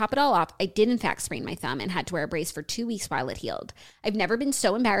 And to top it all off, I did in fact sprain my thumb and had to wear a brace for 2 weeks while it healed. I've never been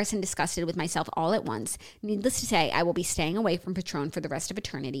so embarrassed and disgusted with myself all at once. Needless to say, I will be staying away from Patron for the rest of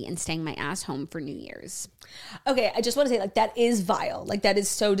eternity and staying my ass home for New Year's. Okay, I just want to say, like, that is vile. Like, that is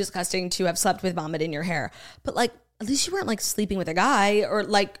so disgusting to have slept with vomit in your hair. But, like, at least you weren't, like, sleeping with a guy, or,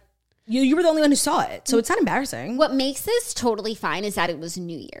 like, you were the only one who saw it. So it's not embarrassing. What makes this totally fine is that it was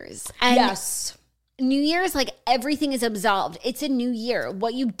New Year's. And yes. New Year's, like, everything is absolved. It's a new year.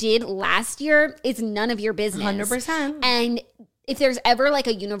 What you did last year is none of your business. 100%. And if there's ever, like,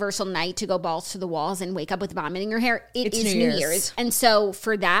 a universal night to go balls to the walls and wake up with vomit in your hair, it's New Year's. And so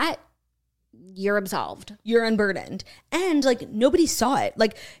for that, you're absolved. You're unburdened. And, like, nobody saw it.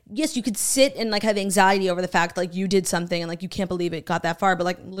 Like, yes, you could sit and, like, have anxiety over the fact, like, you did something and, like, you can't believe it got that far. But,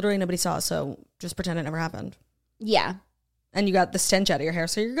 like, literally nobody saw it. So just pretend it never happened. Yeah. And you got the stench out of your hair.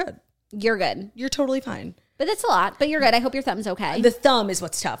 So you're good. You're good. You're totally fine. But that's a lot. But you're good. I hope your thumb's okay. The thumb is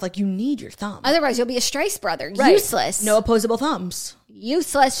what's tough. Like, you need your thumb. Otherwise, you'll be a Strice brother. Right. Useless. No opposable thumbs.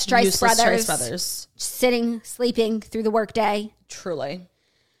 Useless Strice brothers. Strice brothers. Sitting, sleeping through the workday. Truly.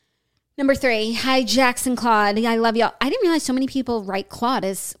 Number 3. Hi, Jackson Claude. I love y'all. I didn't realize so many people write Claude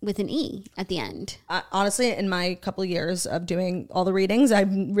as with an E at the end. Honestly, in my couple of years of doing all the readings, I've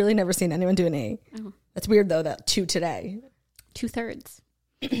really never seen anyone do an E. Oh. That's weird, though, that 2 today. 2/3.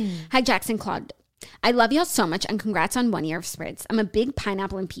 Hi, Jackson Claude. I love y'all so much, and congrats on 1 year of Spritz. I'm a big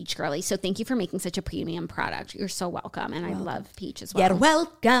pineapple and peach girly, so thank you for making such a premium product. You're so welcome, and I love peach as well. You're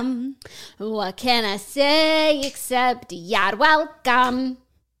welcome. What can I say except you're welcome?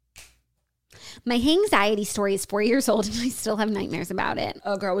 My anxiety story is 4 years old, and I still have nightmares about it.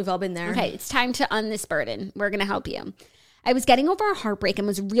 Oh, girl, we've all been there. Okay, it's time to this burden. We're going to help you. I was getting over a heartbreak and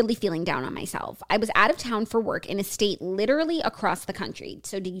was really feeling down on myself. I was out of town for work in a state literally across the country.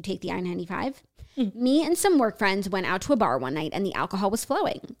 So did you take the I-95? Me and some work friends went out to a bar one night and the alcohol was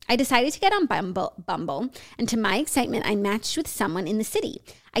flowing. I decided to get on Bumble, and to my excitement, I matched with someone in the city.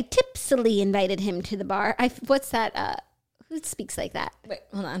 I tipsily invited him to the bar. What's that? Who speaks like that? Wait,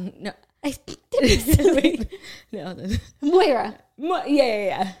 hold on. No. I tipsily. No. Moira.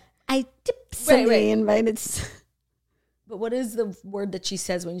 Yeah. I tipsily invited. But what is the word that she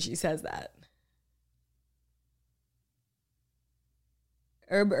says when she says that?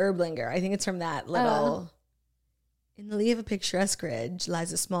 Erblinger. I think it's from that little. In the lee of a picturesque ridge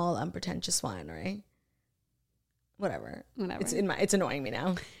lies a small, unpretentious winery. Whatever. It's annoying me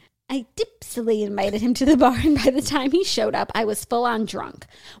now. I tipsily invited him to the bar, and by the time he showed up, I was full on drunk.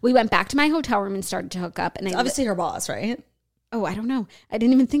 We went back to my hotel room and started to hook up. And obviously her boss, right? Oh, I don't know. I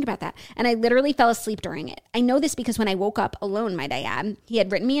didn't even think about that. And I literally fell asleep during it. I know this because when I woke up alone, might I add, he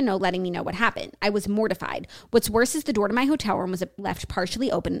had written me a note letting me know what happened. I was mortified. What's worse is the door to my hotel room was left partially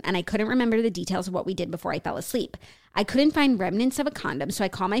open, and I couldn't remember the details of what we did before I fell asleep. I couldn't find remnants of a condom, so I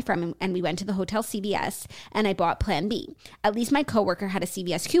called my friend and we went to the hotel CVS and I bought Plan B. At least my coworker had a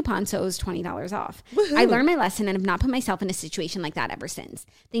CVS coupon, so it was $20 off. Woohoo. I learned my lesson and have not put myself in a situation like that ever since.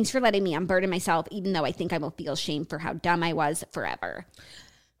 Thanks for letting me unburden myself, even though I think I will feel shame for how dumb I was forever.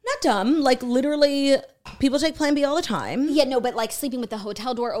 Not dumb. Like, literally, people take Plan B all the time. Yeah, no, but like sleeping with the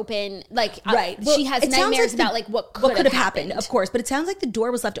hotel door open, like, right. Well, she has nightmares about like what could have happened. Of course, but it sounds like the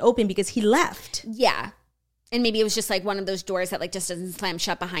door was left open because he left. Yeah. And maybe it was just like one of those doors that like just doesn't slam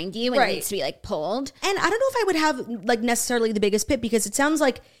shut behind you and needs to be like pulled. And I don't know if I would have like necessarily the biggest pit because it sounds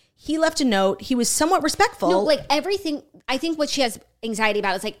like he left a note. He was somewhat respectful. No, like everything. I think what she has anxiety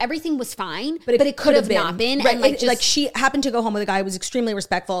about is like everything was fine, but it could have not been. Right. And like she happened to go home with a guy who was extremely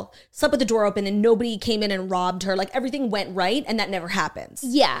respectful, slept with the door open, and nobody came in and robbed her. Like everything went right, and that never happens.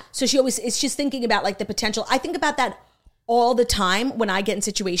 Yeah. So she always is just thinking about like the potential. I think about that all the time when I get in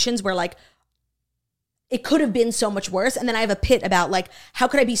situations where like it could have been so much worse. And then I have a pit about like, how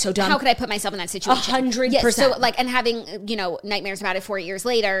could I be so dumb? How could I put myself in that situation? 100%. So like, and having, nightmares about it 4 years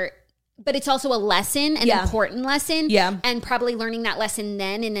later, but it's also a lesson, an important lesson. Yeah. And probably learning that lesson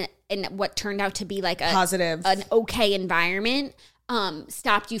then in what turned out to be like a positive, an okay environment,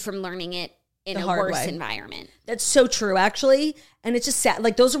 stopped you from learning it in a worse environment. That's so true, actually. And it's just sad.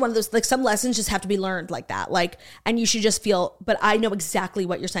 Like, those are one of those, like, some lessons just have to be learned like that. Like, and you should just feel, but I know exactly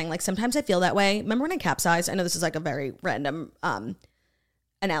what you're saying. Like, sometimes I feel that way. Remember when I capsized? I know this is like a very random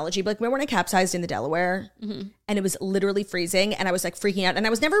analogy, but like, remember when I capsized in the Delaware and it was literally freezing and I was like freaking out, and I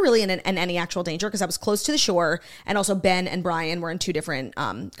was never really in any actual danger because I was close to the shore, and also Ben and Brian were in two different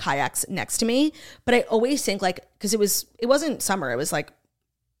kayaks next to me. But I always think like, because it wasn't summer, it was like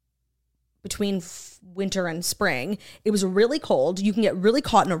between winter and spring. It was really cold. You can get really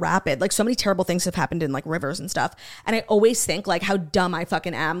caught in a rapid. Like, so many terrible things have happened in like rivers and stuff. And I always think like how dumb I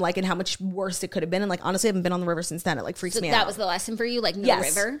fucking am, like, and how much worse it could have been. And like, honestly, I haven't been on the river since then. It like freaks me out. That was the lesson for you? Like, no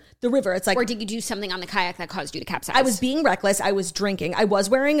river? The river. It's like, or did you do something on the kayak that caused you to capsize? I was being reckless. I was drinking. I was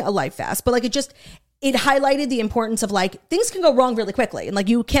wearing a life vest, but like it highlighted the importance of like, things can go wrong really quickly. And like,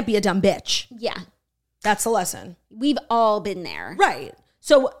 you can't be a dumb bitch. Yeah. That's the lesson. We've all been there. Right.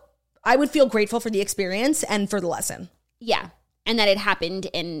 So I would feel grateful for the experience and for the lesson. Yeah. And that it happened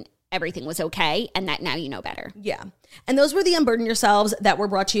and everything was okay, and that now you know better. Yeah. And those were the Unburden Yourselves that were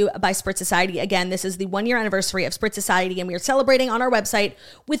brought to you by Spritz Society. Again, this is the 1 year anniversary of Spritz Society, and we are celebrating on our website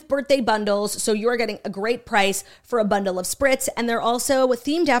with birthday bundles. So you're getting a great price for a bundle of Spritz, and they're also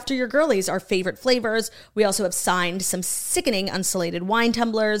themed after your girlies, our favorite flavors. We also have signed some sickening insulated wine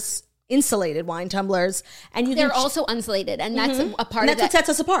tumblers, and they're also insulated, and that's a part of that. That's what sets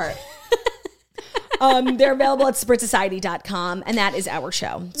us apart. They're available at spritsociety.com, and that is our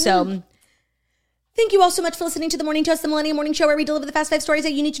show. So thank you all so much for listening to The Morning Toast, the Millennium Morning Show, where we deliver the fast 5 stories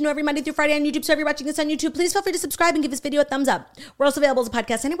that you need to know every Monday through Friday on YouTube. So if you're watching this on YouTube, please feel free to subscribe and give this video a thumbs up. We're also available as a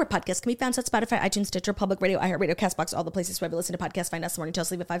podcast anywhere podcasts can be found, so Spotify, iTunes, Stitcher, Public Radio, iHeartRadio, CastBox, all the places where you listen to podcasts. Find us, The Morning Toast,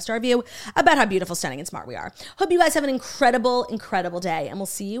 leave a 5-star review about how beautiful, stunning, and smart we are. Hope you guys have an incredible, incredible day, and we'll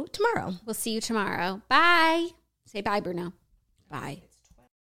see you tomorrow. Bye. Say bye, Bruno. Bye.